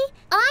 Blippi.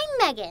 I'm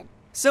Megan.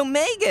 So,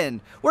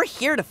 Megan, we're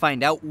here to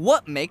find out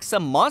what makes a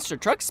monster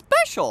truck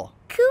special.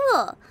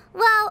 Cool.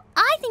 Well,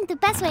 I think the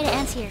best way to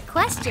answer your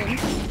question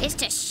is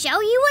to show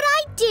you what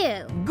I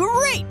do.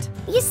 Great!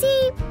 You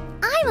see,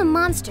 I'm a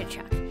monster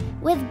truck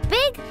with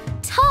big,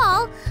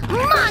 tall,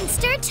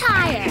 monster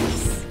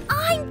tires.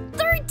 I'm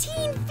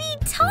 13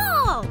 feet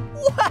tall.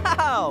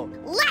 Wow!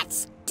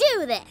 Let's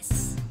do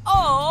this.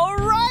 All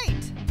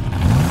right!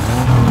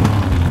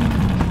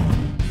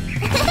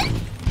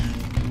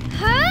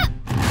 Huh?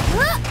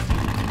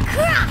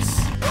 Crash!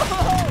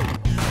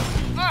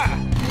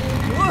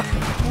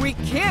 We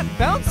can't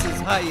bounce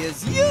as high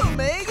as you,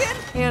 Megan.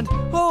 And,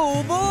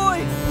 oh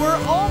boy,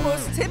 we're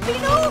almost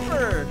tipping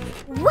over.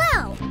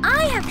 Well,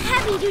 I have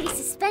heavy-duty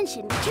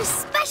suspension, which are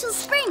special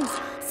springs,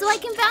 so I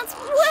can bounce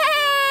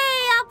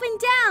way up and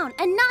down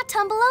and not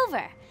tumble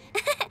over.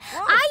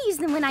 I use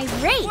them when I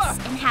race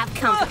and have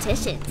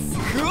competitions.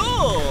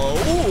 Cool!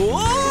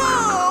 Whoa!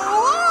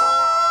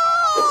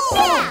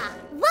 Yeah!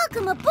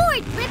 Welcome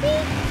aboard,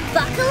 Blippi!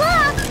 Buckle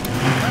up!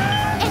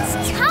 It's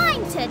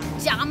time to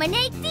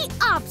dominate the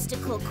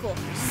obstacle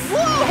course.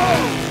 Whoa!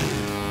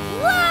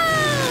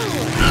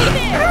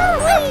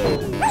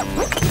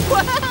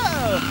 Wow!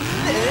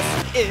 This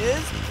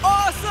is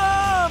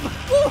awesome!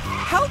 Woo!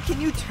 How can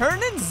you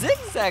turn and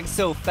zigzag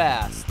so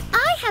fast?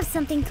 I have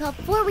something called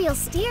four-wheel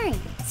steering,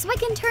 so I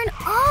can turn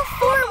all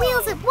four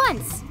wheels at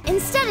once,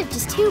 instead of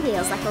just two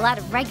wheels like a lot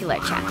of regular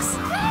trucks.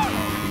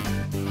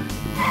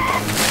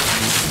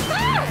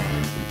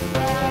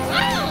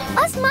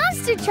 Us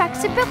monster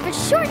trucks are built for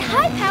short,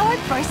 high-powered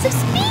bursts of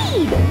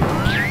speed.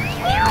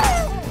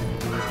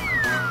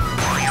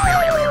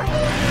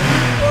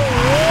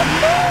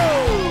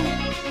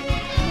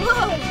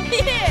 Whoa,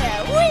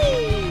 yeah,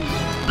 whee!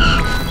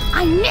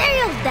 I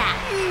nailed that!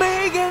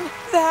 Megan,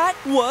 that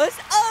was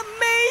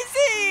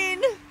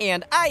amazing!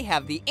 And I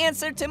have the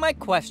answer to my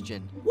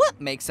question. What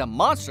makes a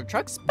monster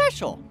truck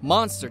special?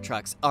 Monster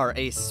trucks are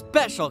a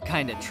special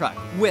kind of truck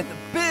with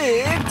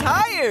big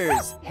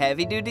tires,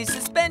 heavy-duty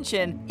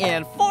suspension,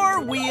 and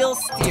four-wheel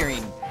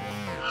steering.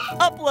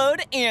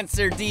 Upload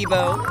answer,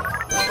 Debo.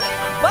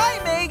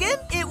 Bye, Megan.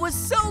 It was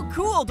so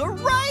cool to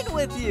ride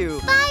with you.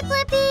 Bye,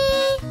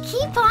 Blippi.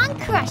 Keep on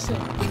crushing.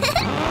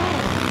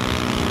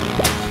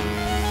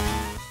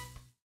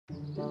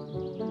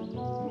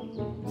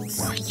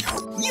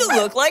 You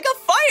look like a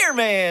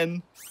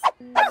fireman.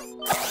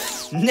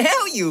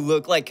 Now you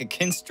look like a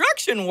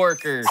construction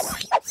worker.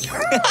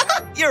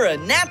 You're a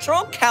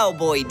natural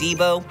cowboy,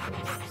 Debo.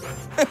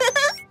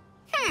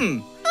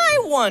 I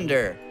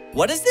wonder,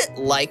 what is it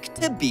like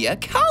to be a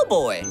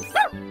cowboy?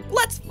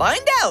 Let's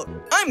find out.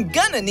 I'm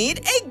gonna need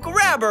a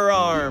grabber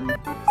arm.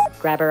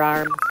 Grabber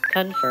arm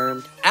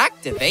confirmed.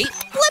 Activate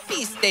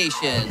Blippi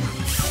Station.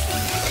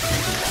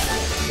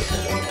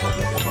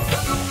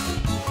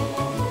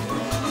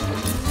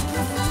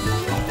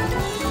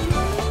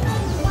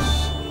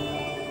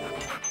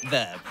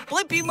 The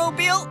Blippi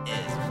Mobile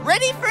is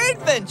ready for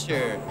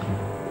adventure.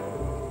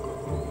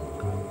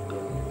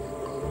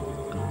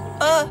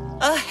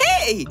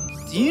 Hey!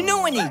 Do you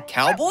know any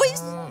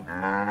cowboys?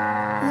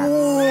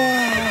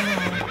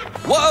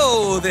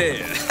 Whoa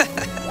there!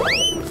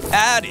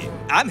 Howdy,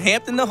 I'm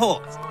Hampton the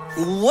Horse.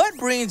 What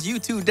brings you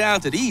two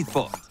down to these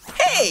parts?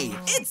 Hey,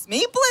 it's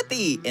me,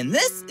 Blippi, and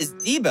this is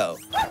Debo.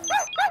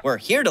 We're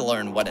here to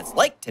learn what it's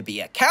like to be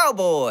a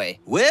cowboy.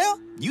 Well,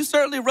 you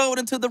certainly rode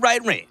into the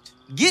right ranch.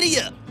 Giddy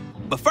up.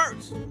 But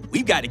first,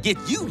 we've got to get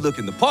you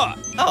looking the part.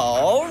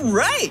 All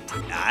right.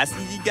 I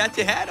see you got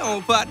your hat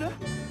on, partner.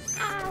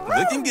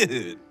 Looking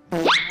good.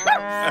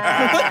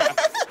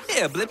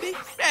 Here, Blippi,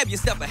 grab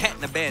yourself a hat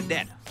and a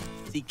bandana.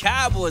 See,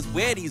 cowboys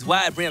wear these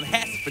wide-brimmed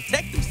hats to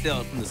protect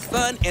themselves from the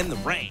sun and the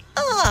rain.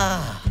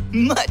 Ah,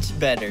 much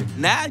better.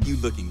 Now you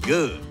looking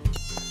good.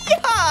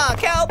 Yeah,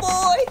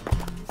 cowboy!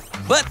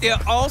 But they're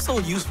also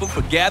useful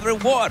for gathering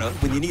water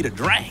when you need a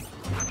drink.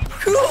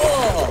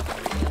 Cool!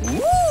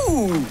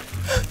 Woo!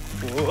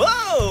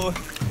 Whoa!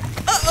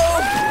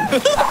 Uh-oh!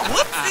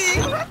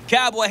 Whoopsie!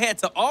 Cowboy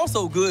hats are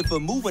also good for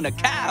moving a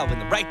cow in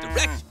the right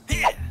direction.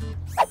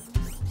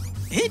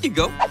 Here you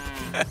go.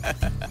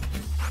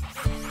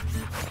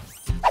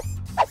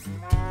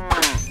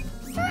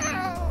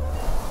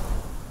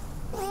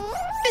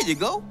 There you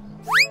go.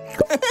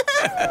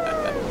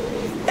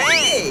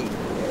 Hey!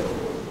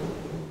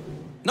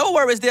 No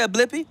worries there,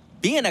 Blippi.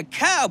 Being a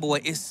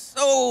cowboy is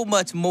so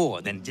much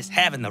more than just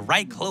having the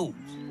right clothes.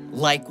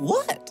 Like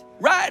what?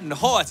 Riding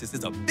horses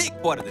is a big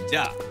part of the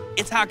job.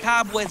 It's how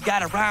cowboys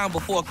got around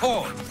before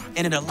cars,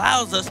 and it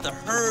allows us to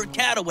herd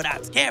cattle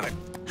without scaring.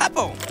 Hop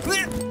on.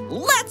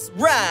 Let's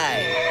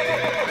ride!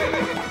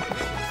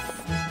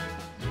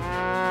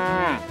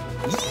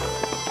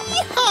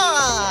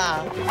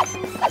 Yeehaw!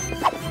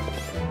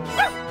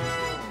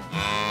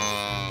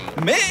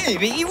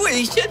 Maybe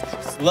we should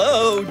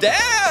slow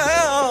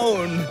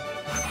down.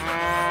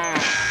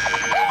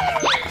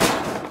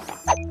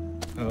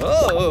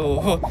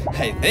 Oh,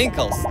 I think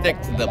I'll stick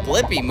to the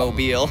Blippi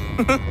Mobile.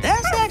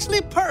 That's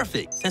actually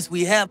perfect, since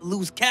we have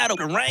loose cattle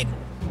to wrangle.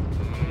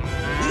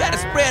 We gotta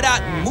spread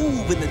out and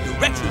move in the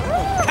direction we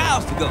want the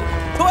cows to go,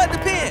 toward the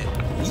pen.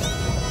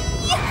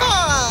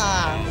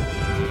 Yeehaw!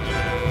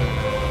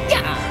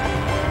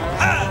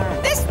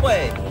 Yeah! This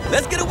way!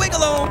 Let's get a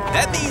wiggle on.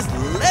 That means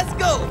let's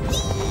go.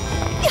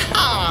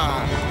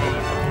 Yeehaw!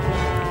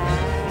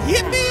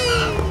 Yippee!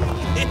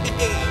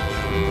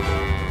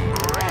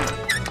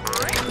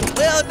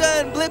 Well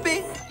done,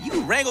 Blippi.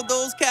 You wrangled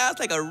those cows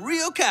like a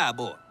real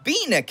cowboy.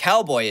 Being a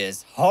cowboy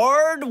is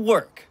hard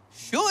work.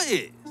 Sure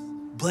is,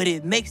 but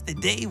it makes the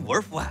day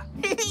worthwhile.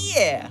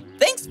 Yeah,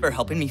 thanks for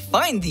helping me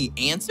find the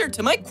answer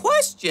to my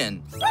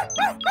question.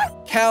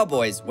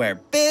 Cowboys wear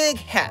big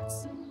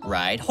hats,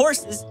 ride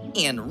horses,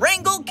 and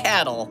wrangle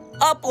cattle.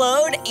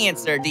 Upload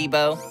answer,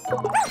 Debo.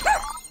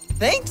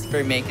 Thanks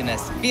for making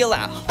us feel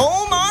at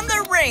home on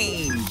the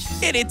range.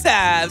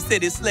 Anytime,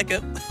 City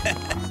Slicker.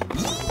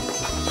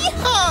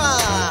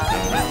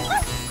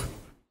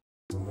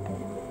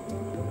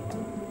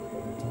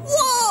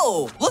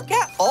 Whoa! Look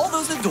at all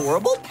those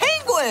adorable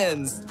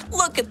penguins!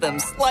 Look at them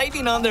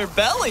sliding on their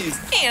bellies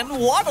and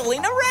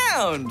waddling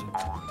around.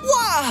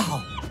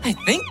 Wow! I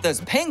think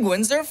those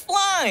penguins are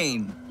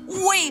flying.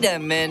 Wait a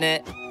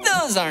minute.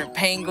 Those aren't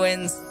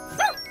penguins.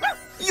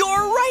 You're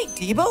right,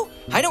 Debo.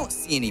 I don't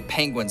see any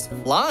penguins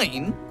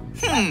flying.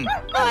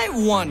 I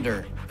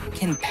wonder,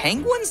 can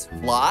penguins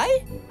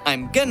fly?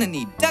 I'm gonna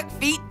need duck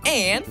feet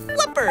and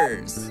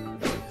flippers.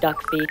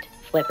 Duck feet,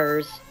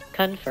 flippers,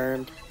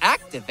 confirmed.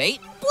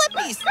 Activate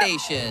Blippi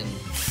Station.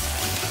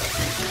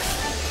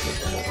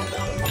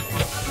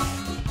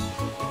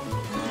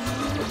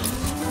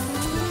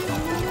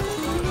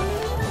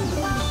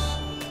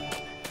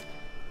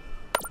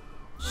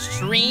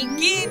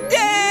 Shrinking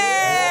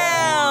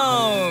down!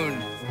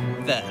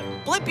 The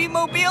Blippi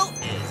Mobile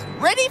is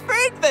ready for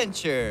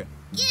adventure.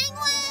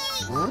 Gangway!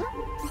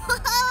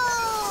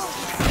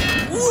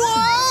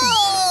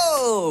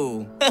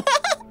 Whoa!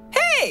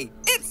 Hey,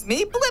 it's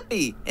me,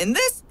 Blippi, and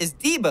this is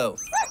Debo.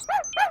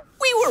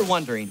 We were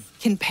wondering,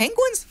 can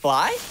penguins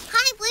fly?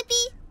 Hi,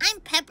 Blippi. I'm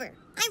Pepper.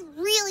 I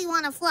really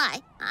want to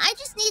fly. I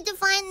just need to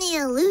find the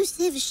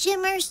elusive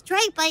shimmer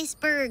stripe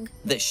iceberg.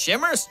 The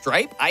shimmer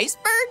stripe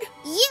iceberg?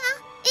 Yeah,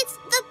 it's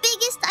the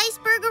biggest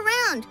iceberg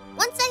around.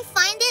 Once I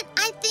find it,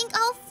 I think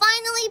I'll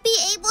finally be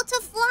able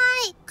to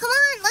fly. Come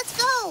on, let's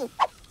go.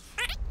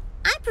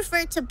 I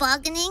prefer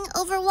tobogganing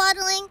over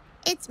waddling.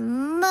 It's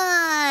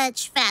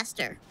much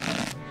faster.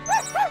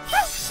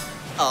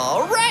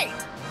 All right.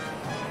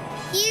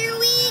 Here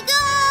we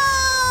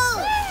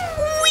go!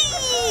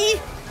 Whee!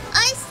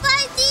 Ice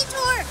slide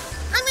detour!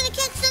 I'm gonna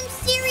catch some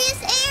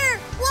serious air!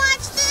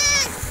 Watch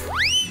this!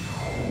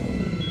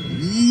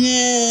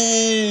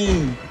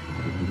 Yay!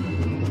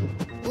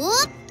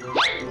 Whoop!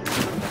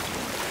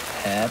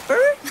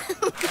 Pepper?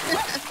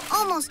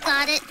 Almost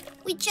got it.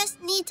 We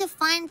just need to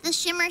find the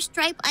shimmer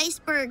stripe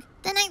iceberg.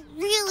 Then I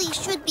really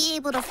should be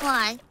able to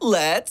fly.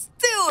 Let's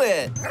do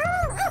it!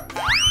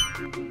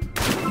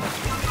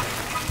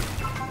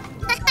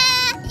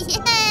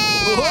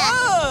 Yeah!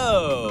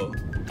 Whoa!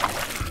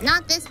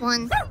 Not this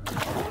one.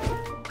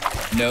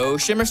 No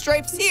shimmer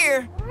stripes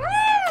here.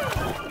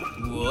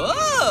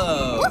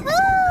 Whoa!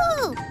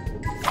 Woohoo!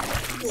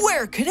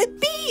 Where could it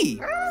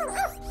be?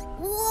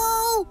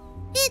 Whoa!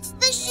 It's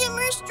the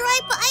shimmer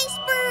stripe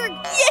iceberg!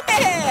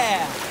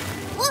 Yeah!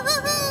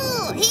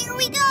 Woohoo! Here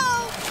we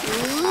go!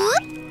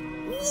 Whoop.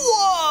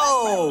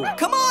 Whoa!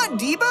 Come on,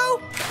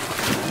 Debo!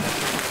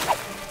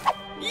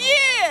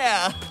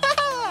 Yeah!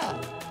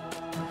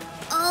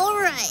 All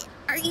right.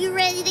 Are you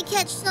ready to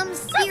catch some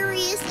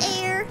serious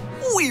air?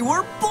 We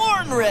were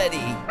born ready!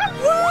 Yeah!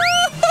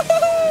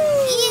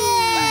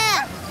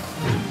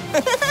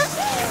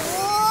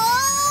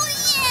 Oh,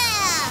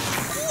 yeah!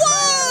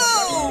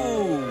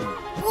 Whoa!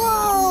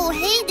 Whoa!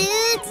 Hey,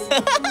 dudes!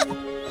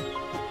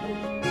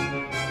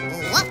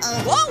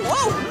 Uh-oh. Whoa,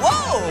 whoa,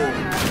 whoa!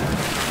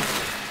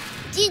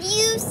 Did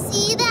you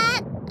see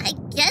that? I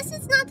guess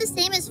it's not the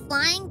same as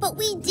flying, but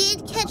we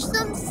did catch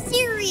some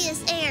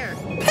serious air.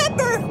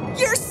 Pepper,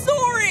 you're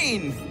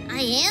soaring!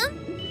 I am?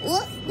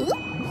 Whoop.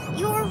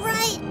 You're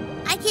right.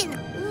 I can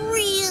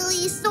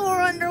really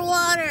soar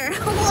underwater.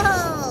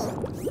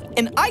 Whoa!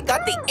 And I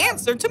got the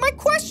answer to my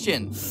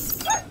question.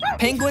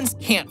 Penguins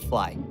can't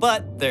fly,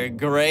 but they're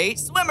great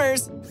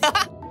swimmers.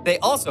 They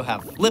also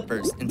have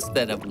flippers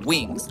instead of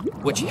wings,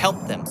 which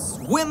help them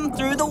swim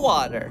through the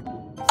water.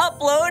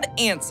 Upload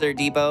answer,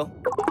 Debo.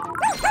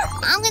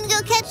 I'm gonna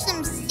go catch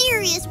some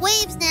serious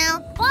waves now.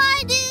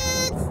 Bye,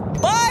 dudes!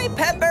 Bye,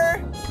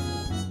 Pepper!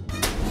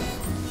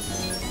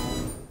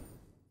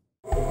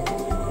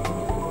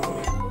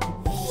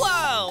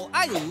 Wow,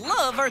 I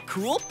love our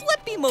cool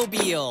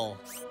Blippi-mobile.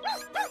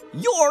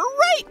 You're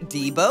right,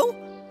 Debo.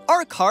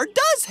 Our car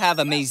does have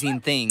amazing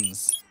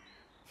things.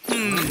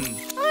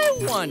 I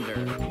wonder,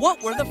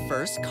 what were the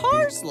first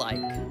cars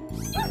like?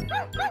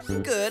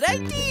 Good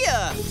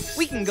idea!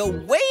 We can go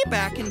way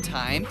back in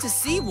time to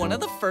see one of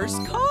the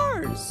first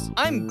cars.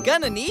 I'm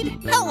gonna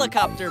need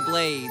helicopter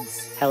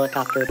blades.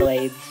 Helicopter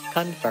blades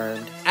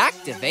confirmed.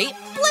 Activate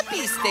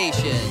Blippi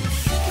Station.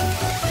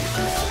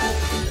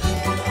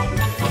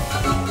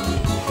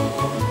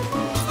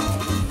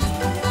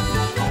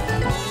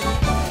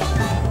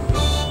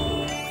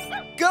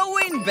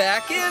 Going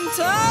back in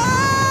time!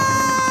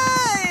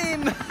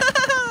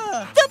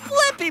 The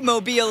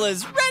Blippi-mobile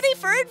is ready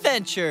for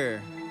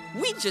adventure.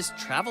 We just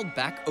traveled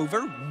back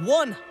over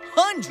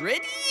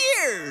 100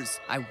 years.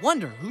 I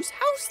wonder whose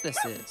house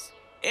this is.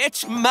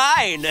 It's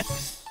mine.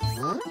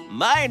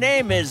 My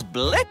name is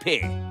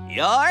Blippi.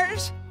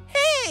 Yours?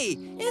 Hey,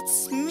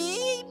 it's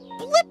me,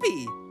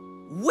 Blippi.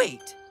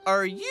 Wait,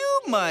 are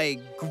you my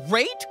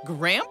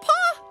great-grandpa?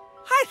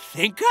 I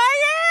think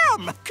I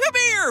am. Come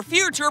here,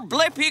 future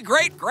Blippi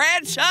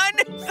great-grandson.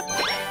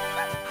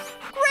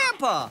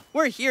 Grandpa,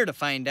 we're here to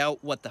find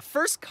out what the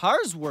first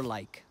cars were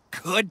like.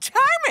 Good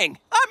timing.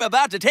 I'm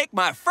about to take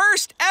my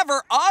first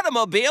ever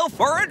automobile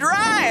for a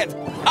drive.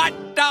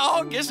 Hot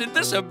dog, isn't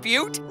this a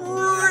beaut?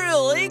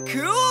 Really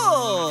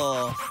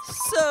cool.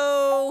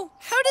 So,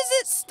 how does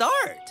it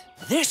start?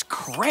 This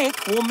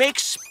crank will make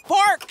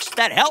sparks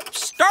that help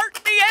start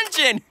the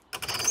engine.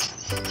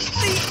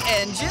 The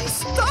engine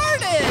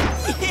started!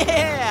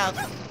 Yeah!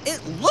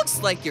 It looks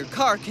like your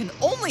car can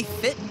only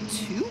fit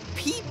 2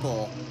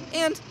 people.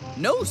 And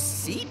no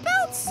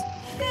seatbelts?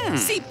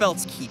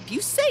 Seatbelts keep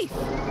you safe.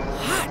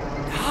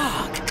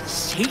 Hot dog,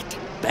 seat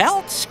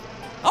belts?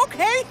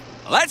 Okay,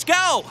 let's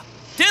go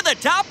to the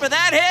top of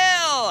that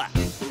hill.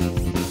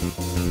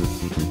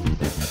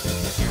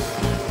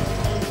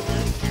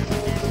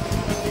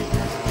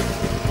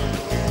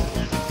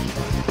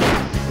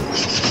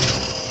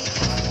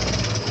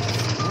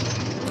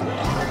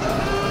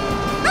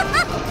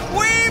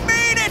 We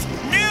made it!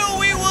 Knew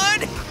we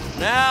would!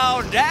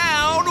 Now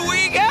down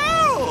we go!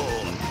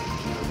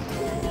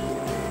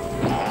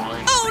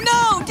 Oh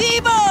no,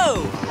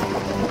 Debo!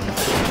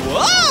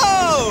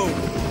 Whoa!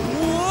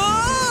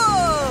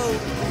 Whoa!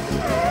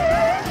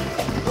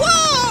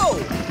 Whoa!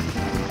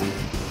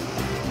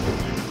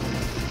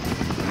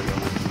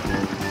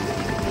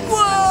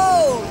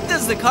 Whoa!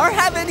 Does the car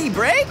have any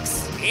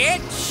brakes?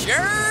 It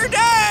sure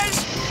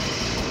does!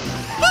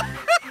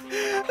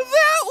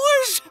 That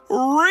was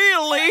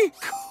really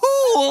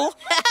cool!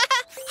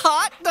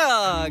 Hot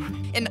dog!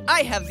 And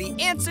I have the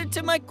answer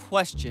to my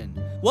question.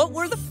 What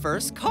were the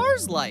first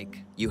cars like?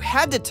 You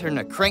had to turn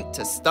a crank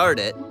to start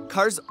it,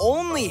 cars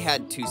only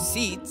had 2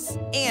 seats,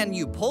 and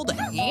you pulled a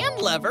hand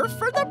lever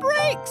for the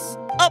brakes.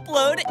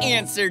 Upload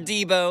answer,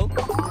 Debo.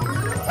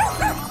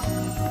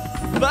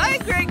 Bye,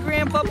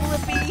 Great-Grandpa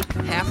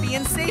Blippi. Happy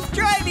and safe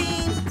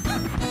driving.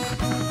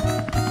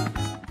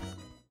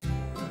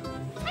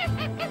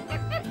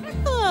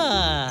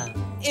 Ah,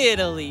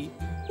 Italy.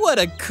 What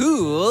a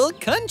cool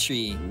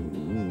country.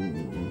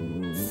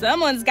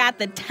 Someone's got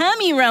the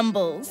tummy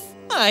rumbles.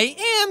 I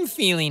am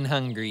feeling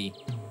hungry.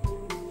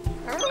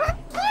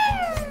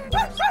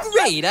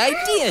 Great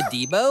idea,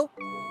 Debo.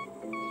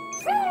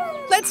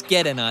 Let's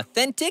get an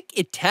authentic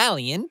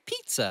Italian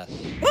pizza.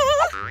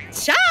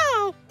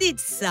 Ciao! Did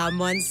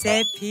someone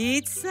say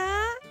pizza?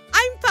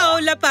 I'm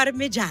Paola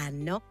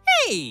Parmigiano.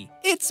 Hey,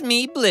 it's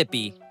me,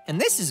 Blippi,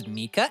 and this is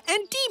Meekah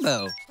and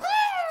Debo.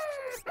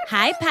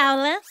 Hi,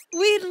 Paola.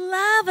 We'd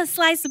love a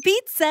slice of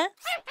pizza.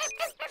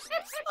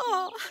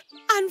 Oh,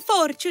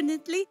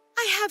 unfortunately,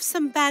 I have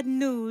some bad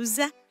news.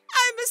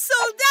 I'm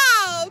sold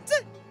out!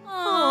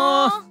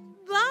 Aww.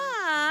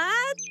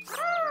 But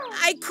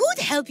I could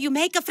help you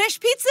make a fresh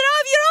pizza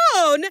of your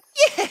own.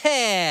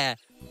 Yeah!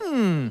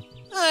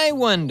 I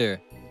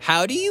wonder,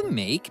 how do you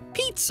make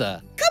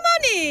pizza? Come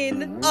on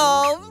in.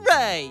 All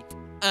right.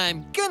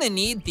 I'm gonna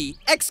need the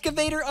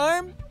excavator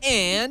arm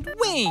and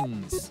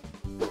wings.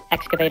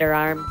 Excavator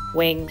arm,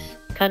 wings,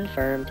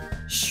 confirmed.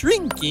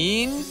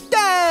 Shrinking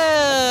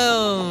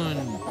down!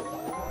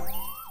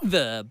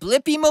 The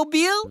Blippi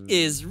Mobile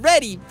is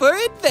ready for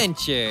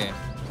adventure.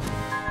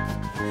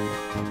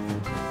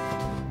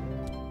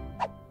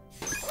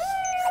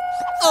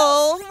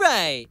 All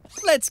right,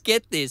 let's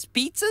get this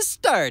pizza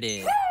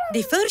started.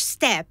 The first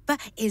step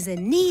is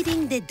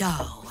kneading the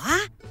dough.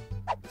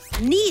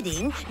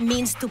 Kneading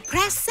means to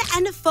press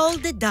and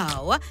fold the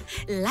dough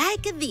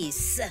like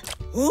this.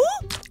 Ooh,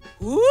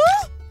 ooh.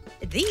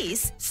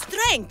 This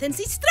strengthens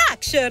its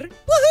structure.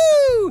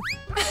 Woohoo!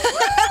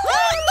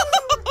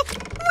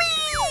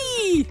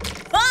 Whee!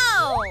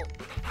 Whoa!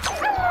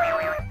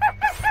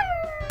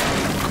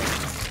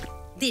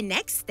 The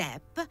next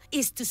step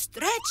is to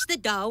stretch the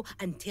dough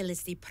until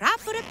it's the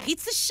proper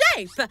pizza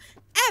shape.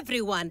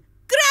 Everyone,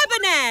 grab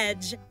an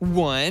edge.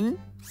 1,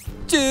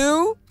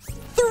 2,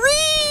 3!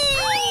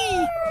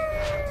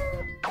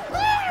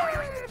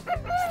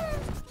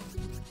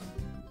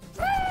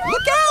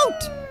 Look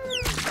out!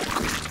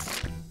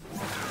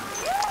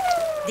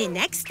 The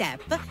next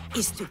step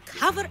is to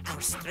cover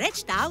our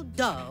stretched out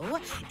dough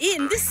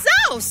in the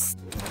sauce.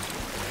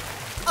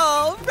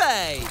 All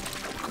right.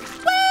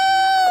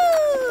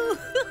 Woo!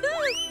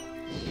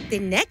 The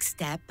next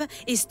step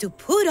is to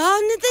put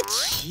on the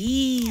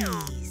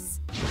cheese.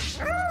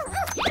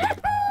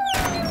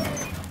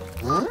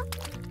 Huh?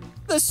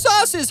 The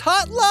sauce is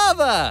hot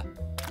lava!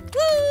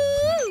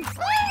 Woo!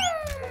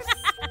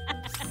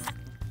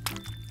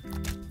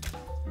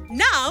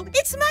 Now,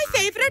 it's my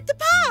favorite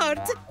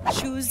part.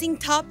 Choosing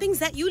toppings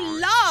that you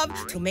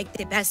love to make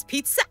the best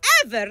pizza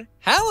ever.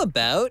 How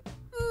about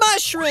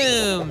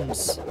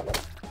mushrooms?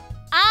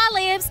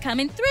 Olives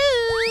coming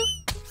through.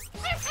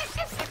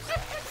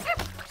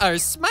 Our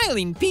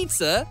smiling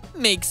pizza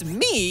makes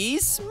me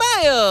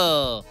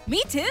smile.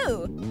 Me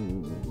too.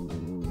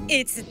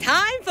 It's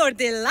time for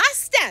the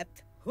last step.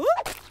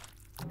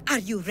 Are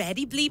you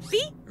ready,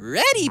 Blippi?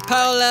 Ready,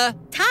 Paola.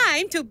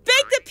 Time to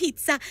bake the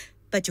pizza.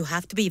 But you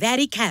have to be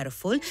very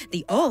careful.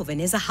 The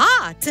oven is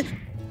hot.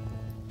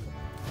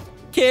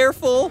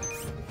 Careful.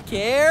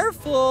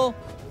 Careful.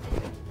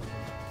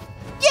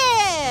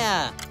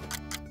 Yeah!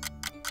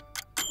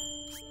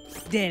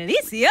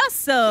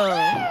 Delicioso!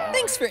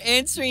 Thanks for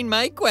answering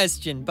my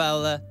question,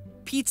 Paola.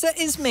 Pizza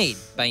is made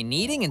by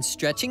kneading and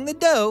stretching the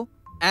dough,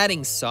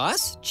 adding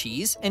sauce,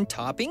 cheese, and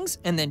toppings,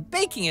 and then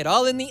baking it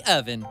all in the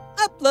oven.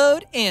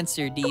 Upload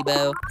answer,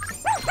 Debo.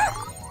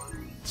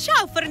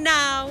 Ciao for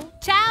now.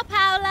 Ciao,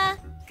 Paola.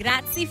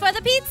 Grazie for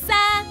the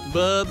pizza.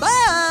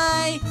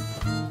 Bye-bye.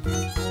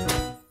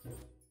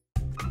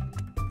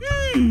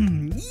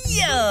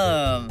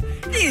 Yum!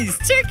 These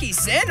turkey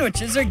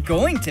sandwiches are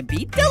going to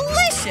be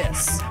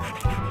delicious.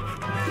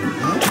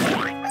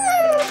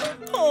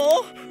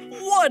 Oh,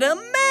 what a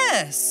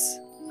mess!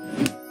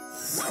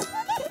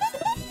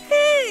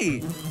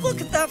 Hey,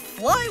 look at that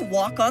fly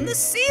walk on the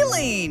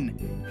ceiling.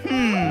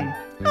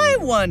 I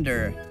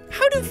wonder,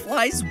 how do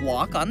flies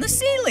walk on the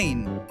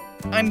ceiling?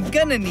 I'm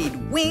gonna need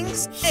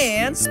wings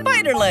and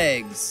spider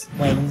legs.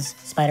 Wings,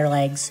 spider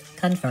legs,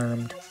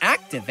 confirmed.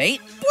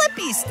 Activate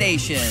Blippi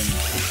Station.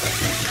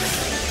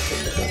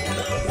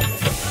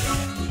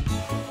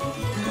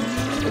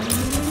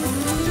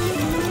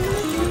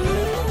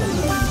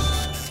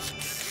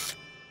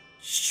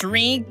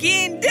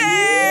 Shrinking down!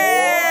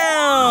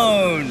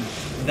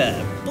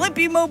 The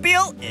Blippi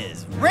Mobile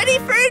is ready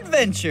for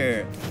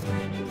adventure.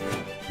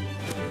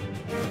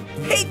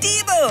 Hey,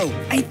 Devo!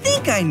 I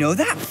think I know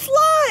that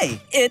fly.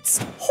 It's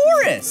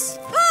Horace.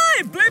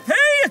 Hi,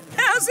 Blippi!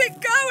 How's it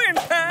going,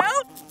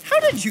 pal? How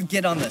did you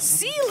get on the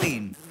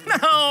ceiling?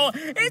 No,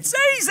 it's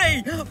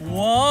easy.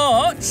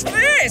 Watch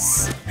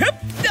this.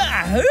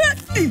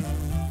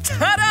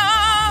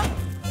 Ta-da!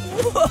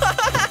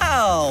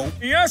 Wow!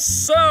 Yes,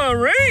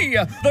 sirree!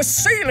 The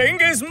ceiling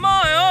is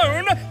my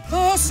own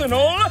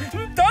personal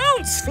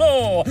dance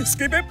floor.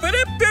 Skip it,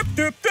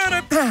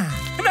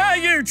 now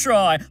you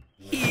try.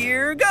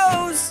 Here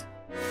goes.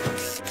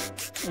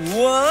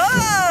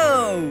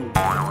 Whoa!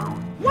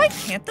 Why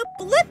can't the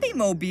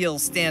Blippi-mobile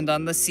stand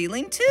on the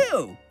ceiling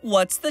too?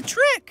 What's the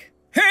trick?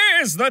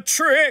 Here's the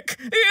trick.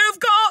 You've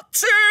got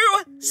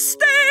to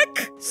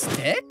stick.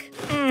 Stick?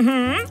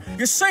 Mm-hmm.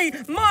 You see,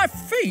 my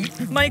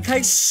feet make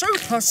a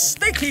super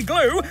sticky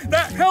glue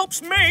that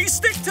helps me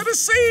stick to the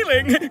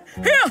ceiling.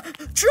 Here,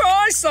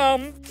 try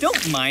some.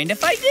 Don't mind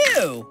if I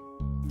do.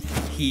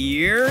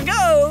 Here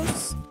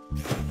goes.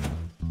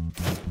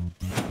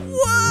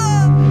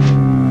 Whoa!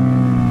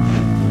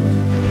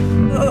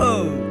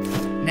 Oh,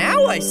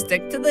 now I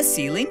stick to the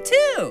ceiling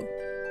too.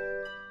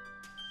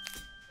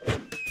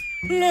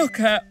 Look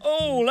at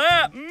all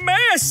that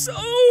mess.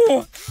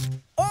 Oh,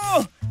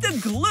 the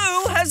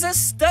glue has us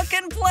stuck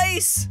in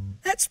place.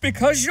 That's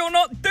because you're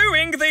not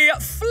doing the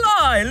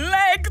fly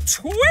leg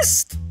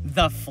twist.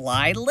 The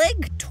fly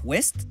leg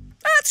twist?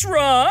 That's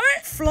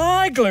right.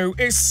 Fly glue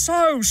is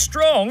so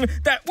strong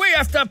that we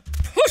have to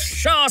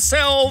push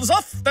ourselves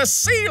off the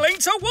ceiling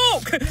to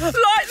walk.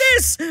 Like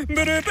this.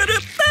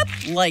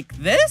 Like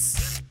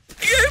this?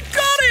 You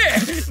got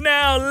it.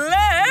 Now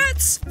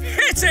let's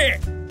hit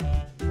it.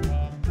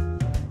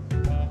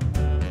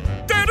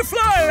 Do the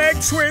fly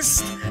leg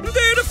twist.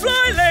 Do the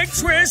fly leg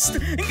twist.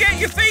 Get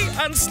your feet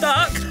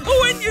unstuck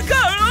when you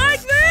go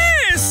like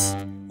this.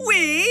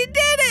 We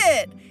did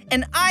it!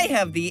 And I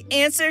have the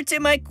answer to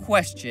my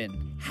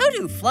question. How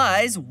do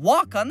flies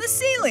walk on the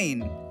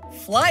ceiling?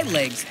 Fly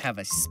legs have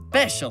a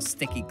special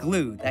sticky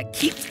glue that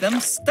keeps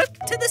them stuck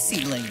to the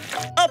ceiling.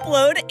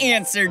 Upload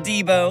answer,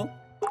 Debo.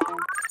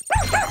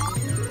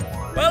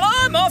 Well,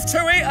 I'm off to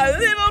eat a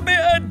little bit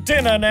of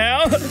dinner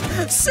now.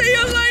 See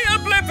you later,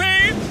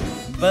 Blippi.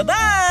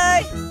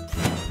 Bye-bye.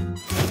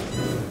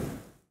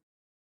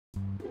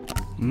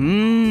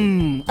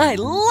 I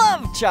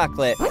love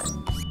chocolate.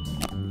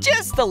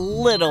 Just a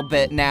little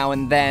bit now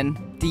and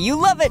then. Do you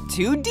love it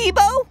too,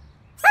 Debo?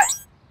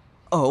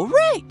 Oh,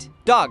 right.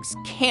 Dogs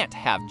can't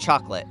have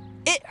chocolate.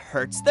 It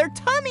hurts their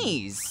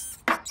tummies.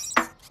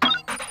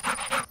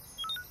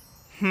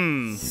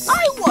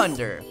 I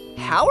wonder,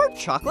 how are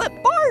chocolate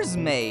bars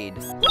made?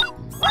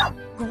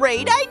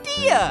 Great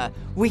idea!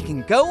 We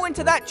can go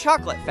into that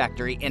chocolate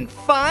factory and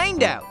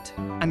find out.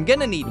 I'm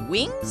gonna need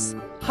wings,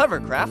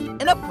 hovercraft,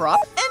 and a prop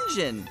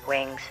engine.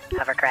 Wings,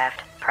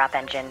 hovercraft, prop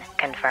engine,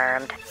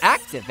 confirmed.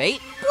 Activate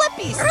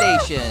Blippi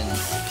Station.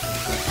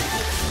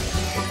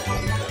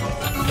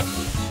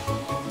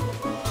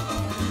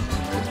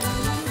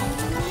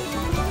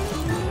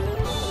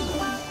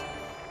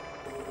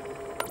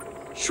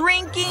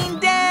 Shrinking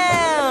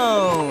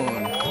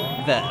down!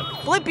 The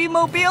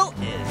Blippi-mobile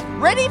is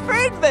ready for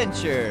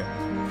adventure.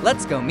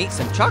 Let's go meet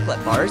some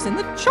chocolate bars in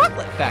the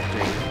chocolate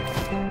factory.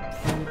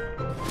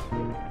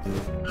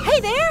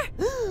 Hey there!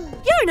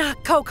 You're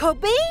not cocoa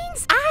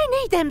beans! I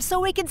need them so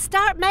we can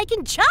start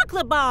making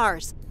chocolate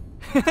bars.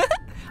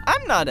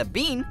 I'm not a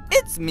bean,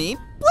 it's me,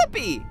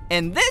 Blippi,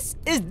 and this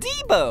is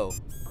Debo.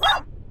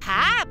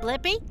 Hi,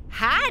 Blippi.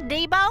 Hi,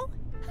 Debo.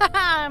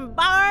 I'm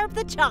Barb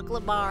the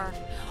chocolate bar.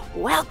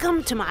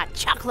 Welcome to my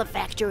chocolate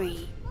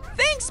factory.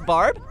 Thanks,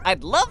 Barb.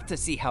 I'd love to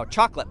see how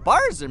chocolate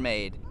bars are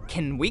made.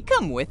 Can we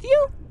come with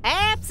you?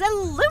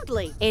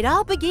 Absolutely. It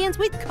all begins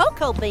with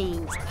cocoa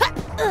beans.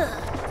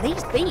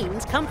 These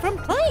beans come from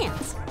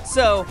plants.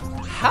 So,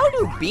 how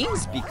do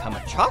beans become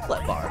a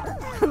chocolate bar?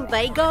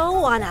 They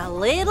go on a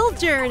little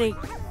journey.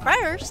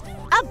 First,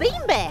 a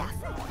bean bath.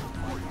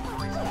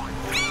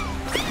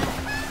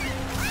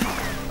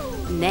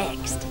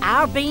 Next,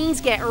 our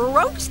beans get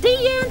roasty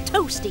and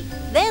toasty.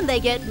 Then they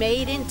get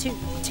made into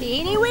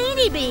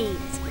teeny-weeny beans.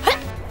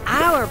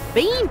 Our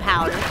bean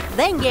powder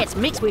then gets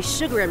mixed with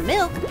sugar and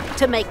milk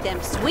to make them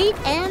sweet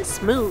and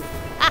smooth.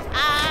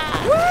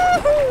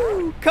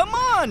 Woohoo! Come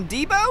on,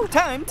 Debo,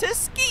 time to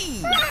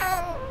ski.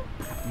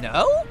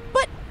 No,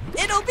 but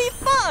it'll be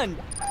fun.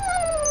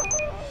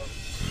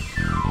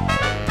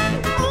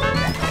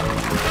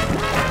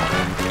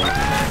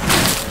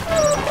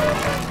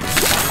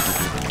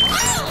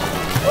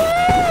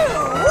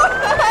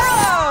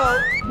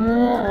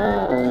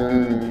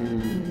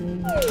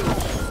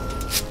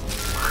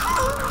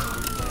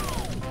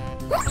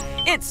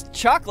 It's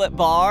chocolate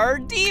bar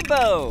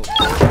Debo.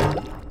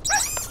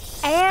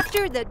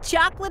 After the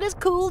chocolate is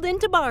cooled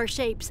into bar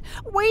shapes,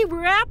 we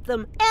wrap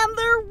them and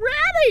they're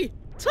ready.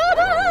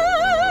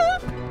 Ta-da!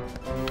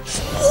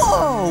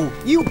 Whoa!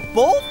 You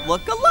both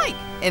look alike,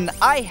 and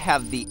I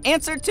have the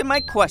answer to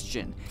my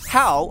question.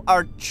 How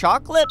are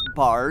chocolate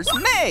bars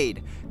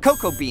made?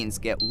 Cocoa beans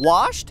get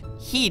washed,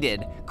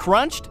 heated,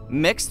 crunched,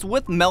 mixed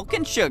with milk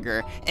and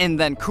sugar, and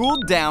then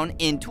cooled down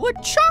into a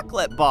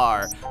chocolate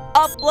bar.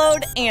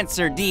 Upload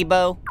answer,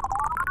 Debo.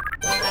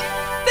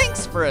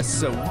 Thanks for a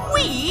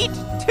sweet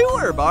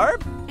tour,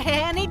 Barb.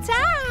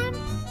 Anytime.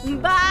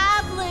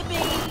 Bye,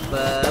 Blippi.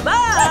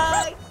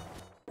 Bye-bye.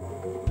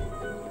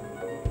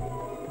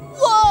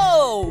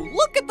 Whoa!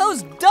 Look at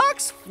those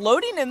ducks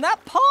floating in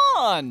that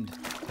pond.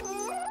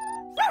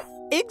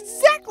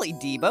 Exactly,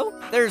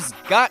 Debo. There's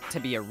got to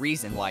be a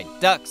reason why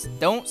ducks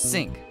don't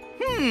sink.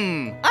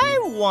 I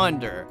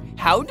wonder,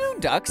 how do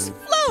ducks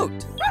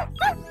float?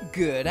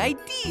 Good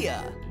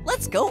idea.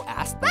 Let's go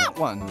ask that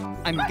one.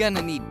 I'm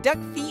gonna need duck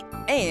feet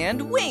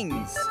and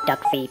wings.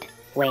 Duck feet,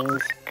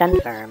 wings,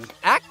 confirmed.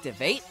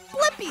 Activate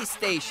Blippi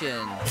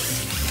Station.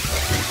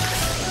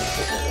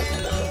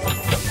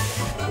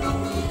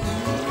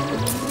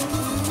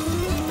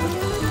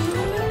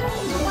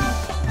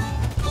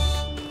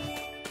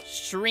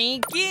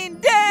 Shrinking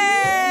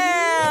down!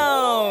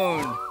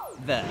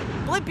 The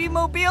Blippi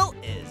Mobile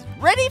is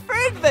ready for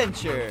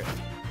adventure.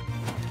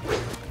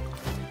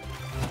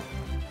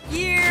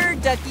 Here,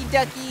 ducky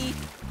ducky.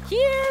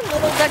 Here,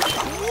 little ducky.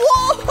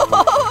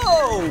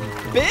 Whoa!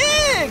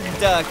 Big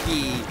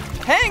ducky.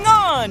 Hang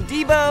on,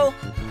 Debo.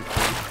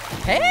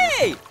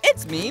 Hey,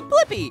 it's me,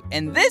 Blippi,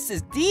 and this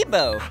is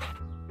Debo.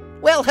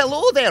 Well,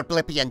 hello there,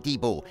 Blippi and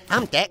Debo.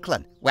 I'm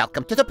Declan.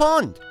 Welcome to the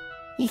pond.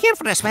 You here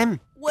for a swim?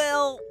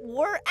 Well,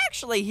 we're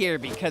actually here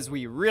because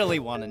we really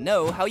want to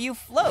know how you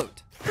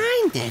float.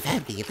 I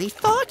never really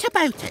thought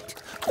about it.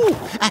 Oh,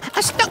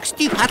 us ducks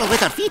do paddle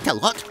with our feet a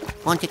lot.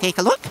 Want to take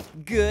a look?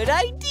 Good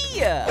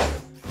idea.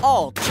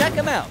 I'll check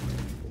them out.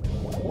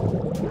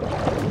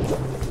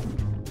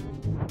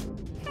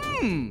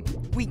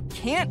 We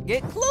can't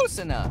get close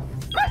enough.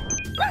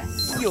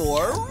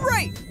 You're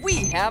right.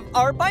 We have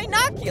our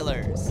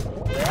binoculars.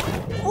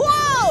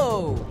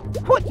 Whoa!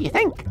 What do you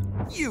think?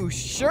 You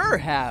sure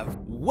have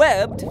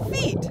webbed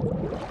feet.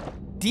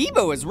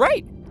 Debo is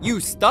right. You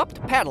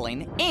stopped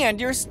paddling and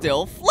you're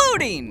still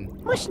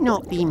floating. Must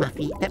not be my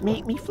feet that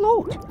make me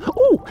float.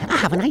 Oh, I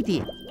have an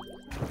idea.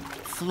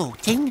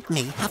 Floating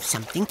may have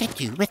something to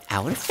do with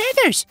our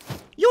feathers.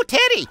 Yo,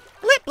 Terry,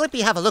 let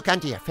Blippi have a look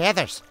under your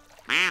feathers.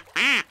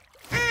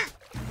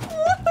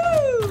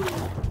 Woohoo!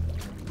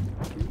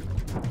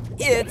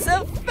 It's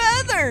a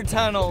feather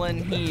tunnel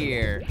in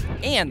here.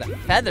 And the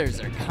feathers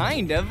are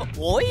kind of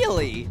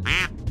oily.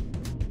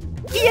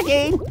 See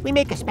again, we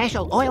make a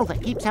special oil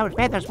that keeps our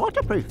feathers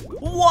waterproof.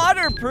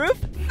 Waterproof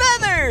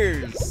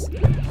feathers!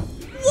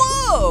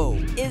 Whoa!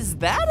 Is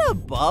that a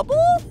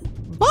bubble?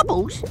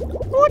 Bubbles?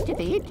 What do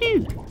they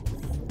do?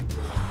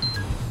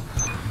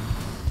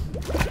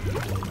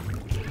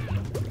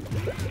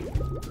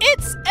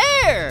 It's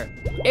air!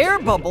 Air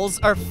bubbles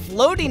are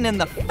floating in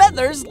the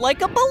feathers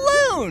like a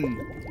balloon.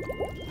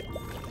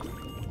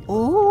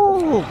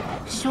 Oh,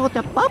 so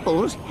the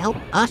bubbles help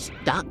us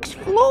ducks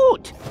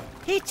float.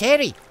 Hey,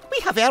 Terry, we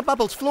have air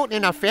bubbles floating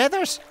in our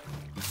feathers.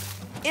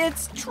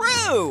 It's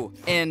true!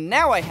 And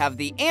now I have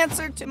the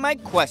answer to my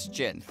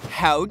question.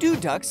 How do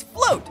ducks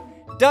float?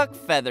 Duck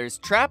feathers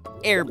trap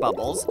air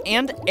bubbles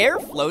and air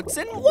floats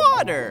in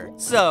water.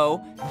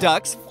 So,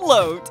 ducks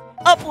float.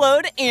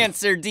 Upload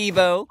answer,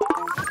 Debo.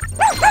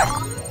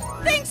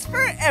 Thanks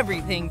for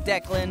everything,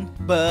 Declan.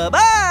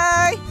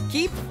 Bye-bye!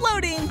 Keep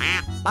floating.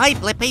 Bye,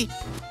 Blippi.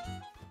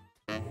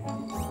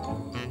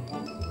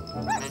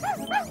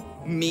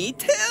 Me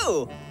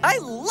too! I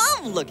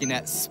love looking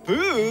at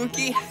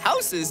spooky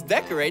houses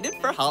decorated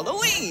for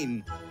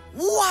Halloween.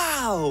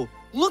 Wow!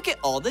 Look at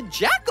all the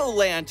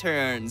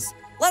jack-o'-lanterns.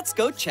 Let's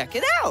go check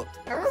it out.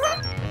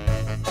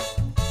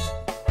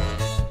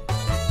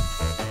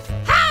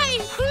 Hi,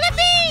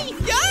 Blippi!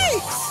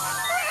 Yikes!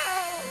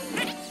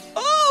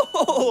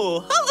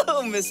 Oh,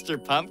 hello, Mr.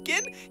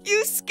 Pumpkin.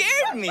 You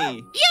scared me.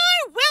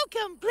 You're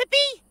welcome,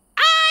 Blippi.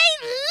 I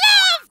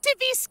love to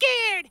be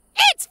scared.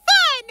 It's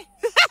fun.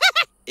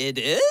 It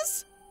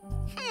is?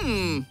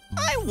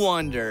 I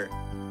wonder,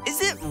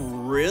 is it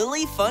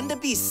really fun to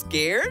be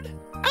scared?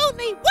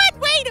 Only one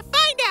way to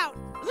find out.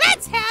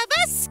 Let's have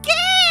a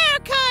scare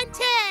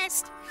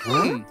contest.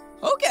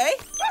 Okay,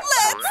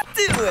 let's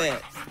do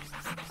it.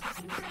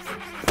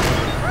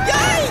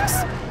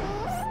 Yikes!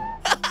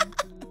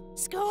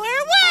 Score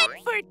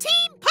 1 for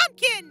Team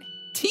Pumpkin.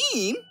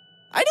 Team?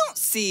 I don't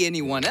see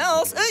anyone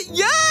else.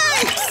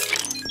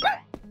 Yikes!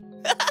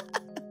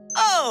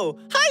 Oh,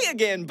 hi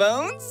again,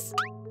 Bones.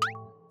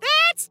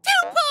 That's 2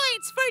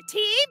 points for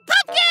Team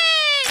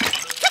Pumpkin!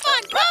 Come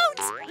on,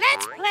 Bones!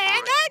 Let's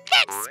plan our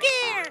next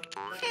scare!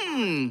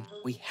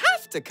 We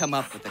have to come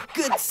up with a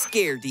good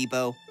scare,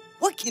 Debo.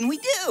 What can we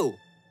do?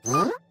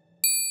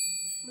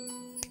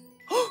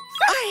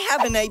 I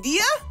have an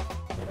idea!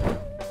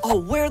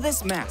 I'll wear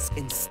this mask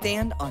and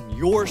stand on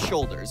your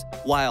shoulders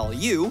while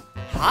you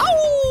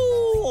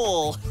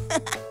howl!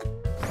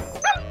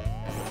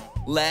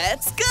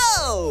 Let's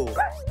go!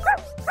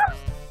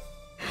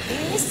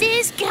 This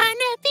is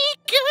gonna be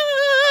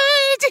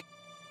good!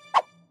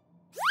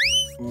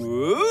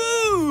 Ooh!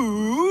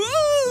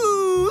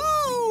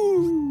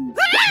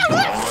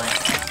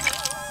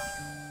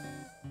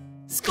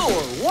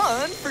 Score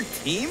 1 for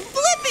Team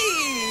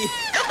Blippi!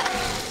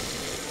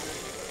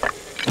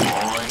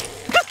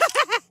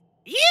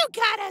 You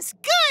got us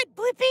good,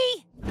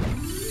 Blippi!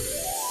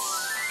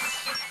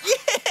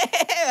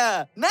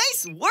 Yeah!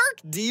 Nice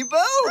work, Debo!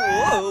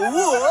 Whoa!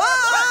 Whoa!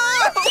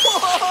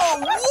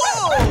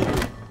 Whoa!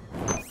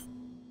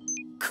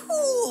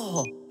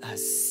 Cool! A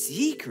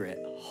secret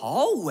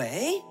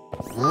hallway?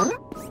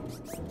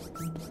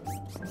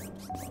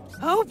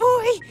 Oh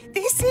boy,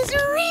 this is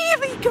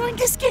really going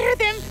to scare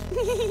them!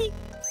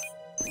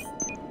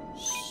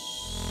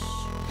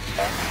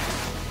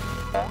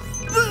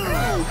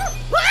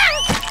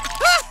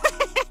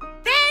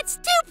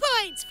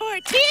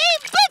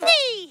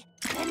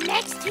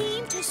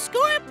 team to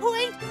score a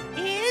point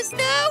is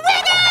the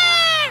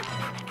winner!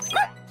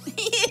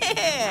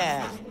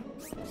 Yeah!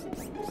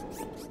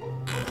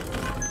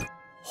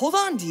 Hold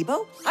on,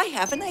 Debo. I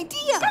have an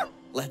idea.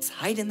 Let's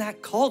hide in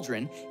that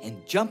cauldron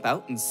and jump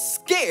out and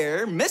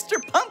scare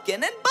Mr.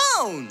 Pumpkin and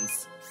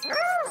Bones.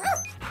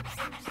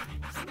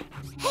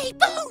 Hey,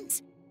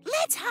 Bones!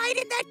 Let's hide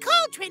in that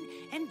cauldron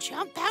and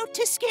jump out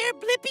to scare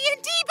Blippi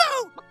and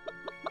Debo!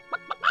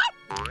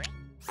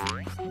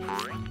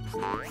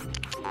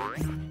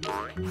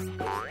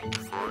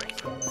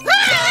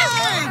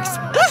 Thanks!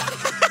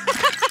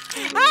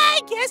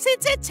 I guess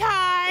it's a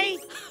tie.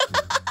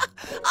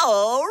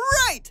 All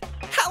right!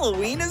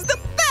 Halloween is the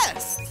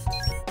best!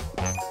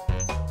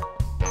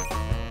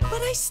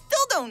 But I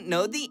still don't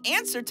know the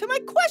answer to my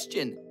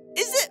question.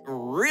 Is it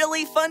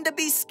really fun to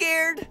be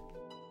scared?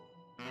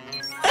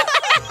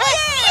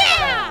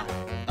 Yeah!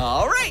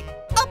 All right,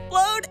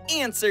 upload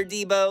answer,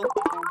 Debo.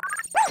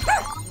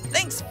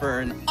 Thanks for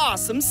an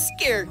awesome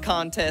scare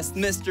contest,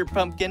 Mr.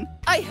 Pumpkin.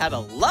 I had a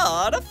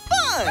lot of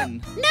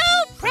fun.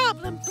 No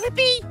problem,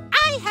 Blippi.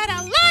 I had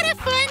a lot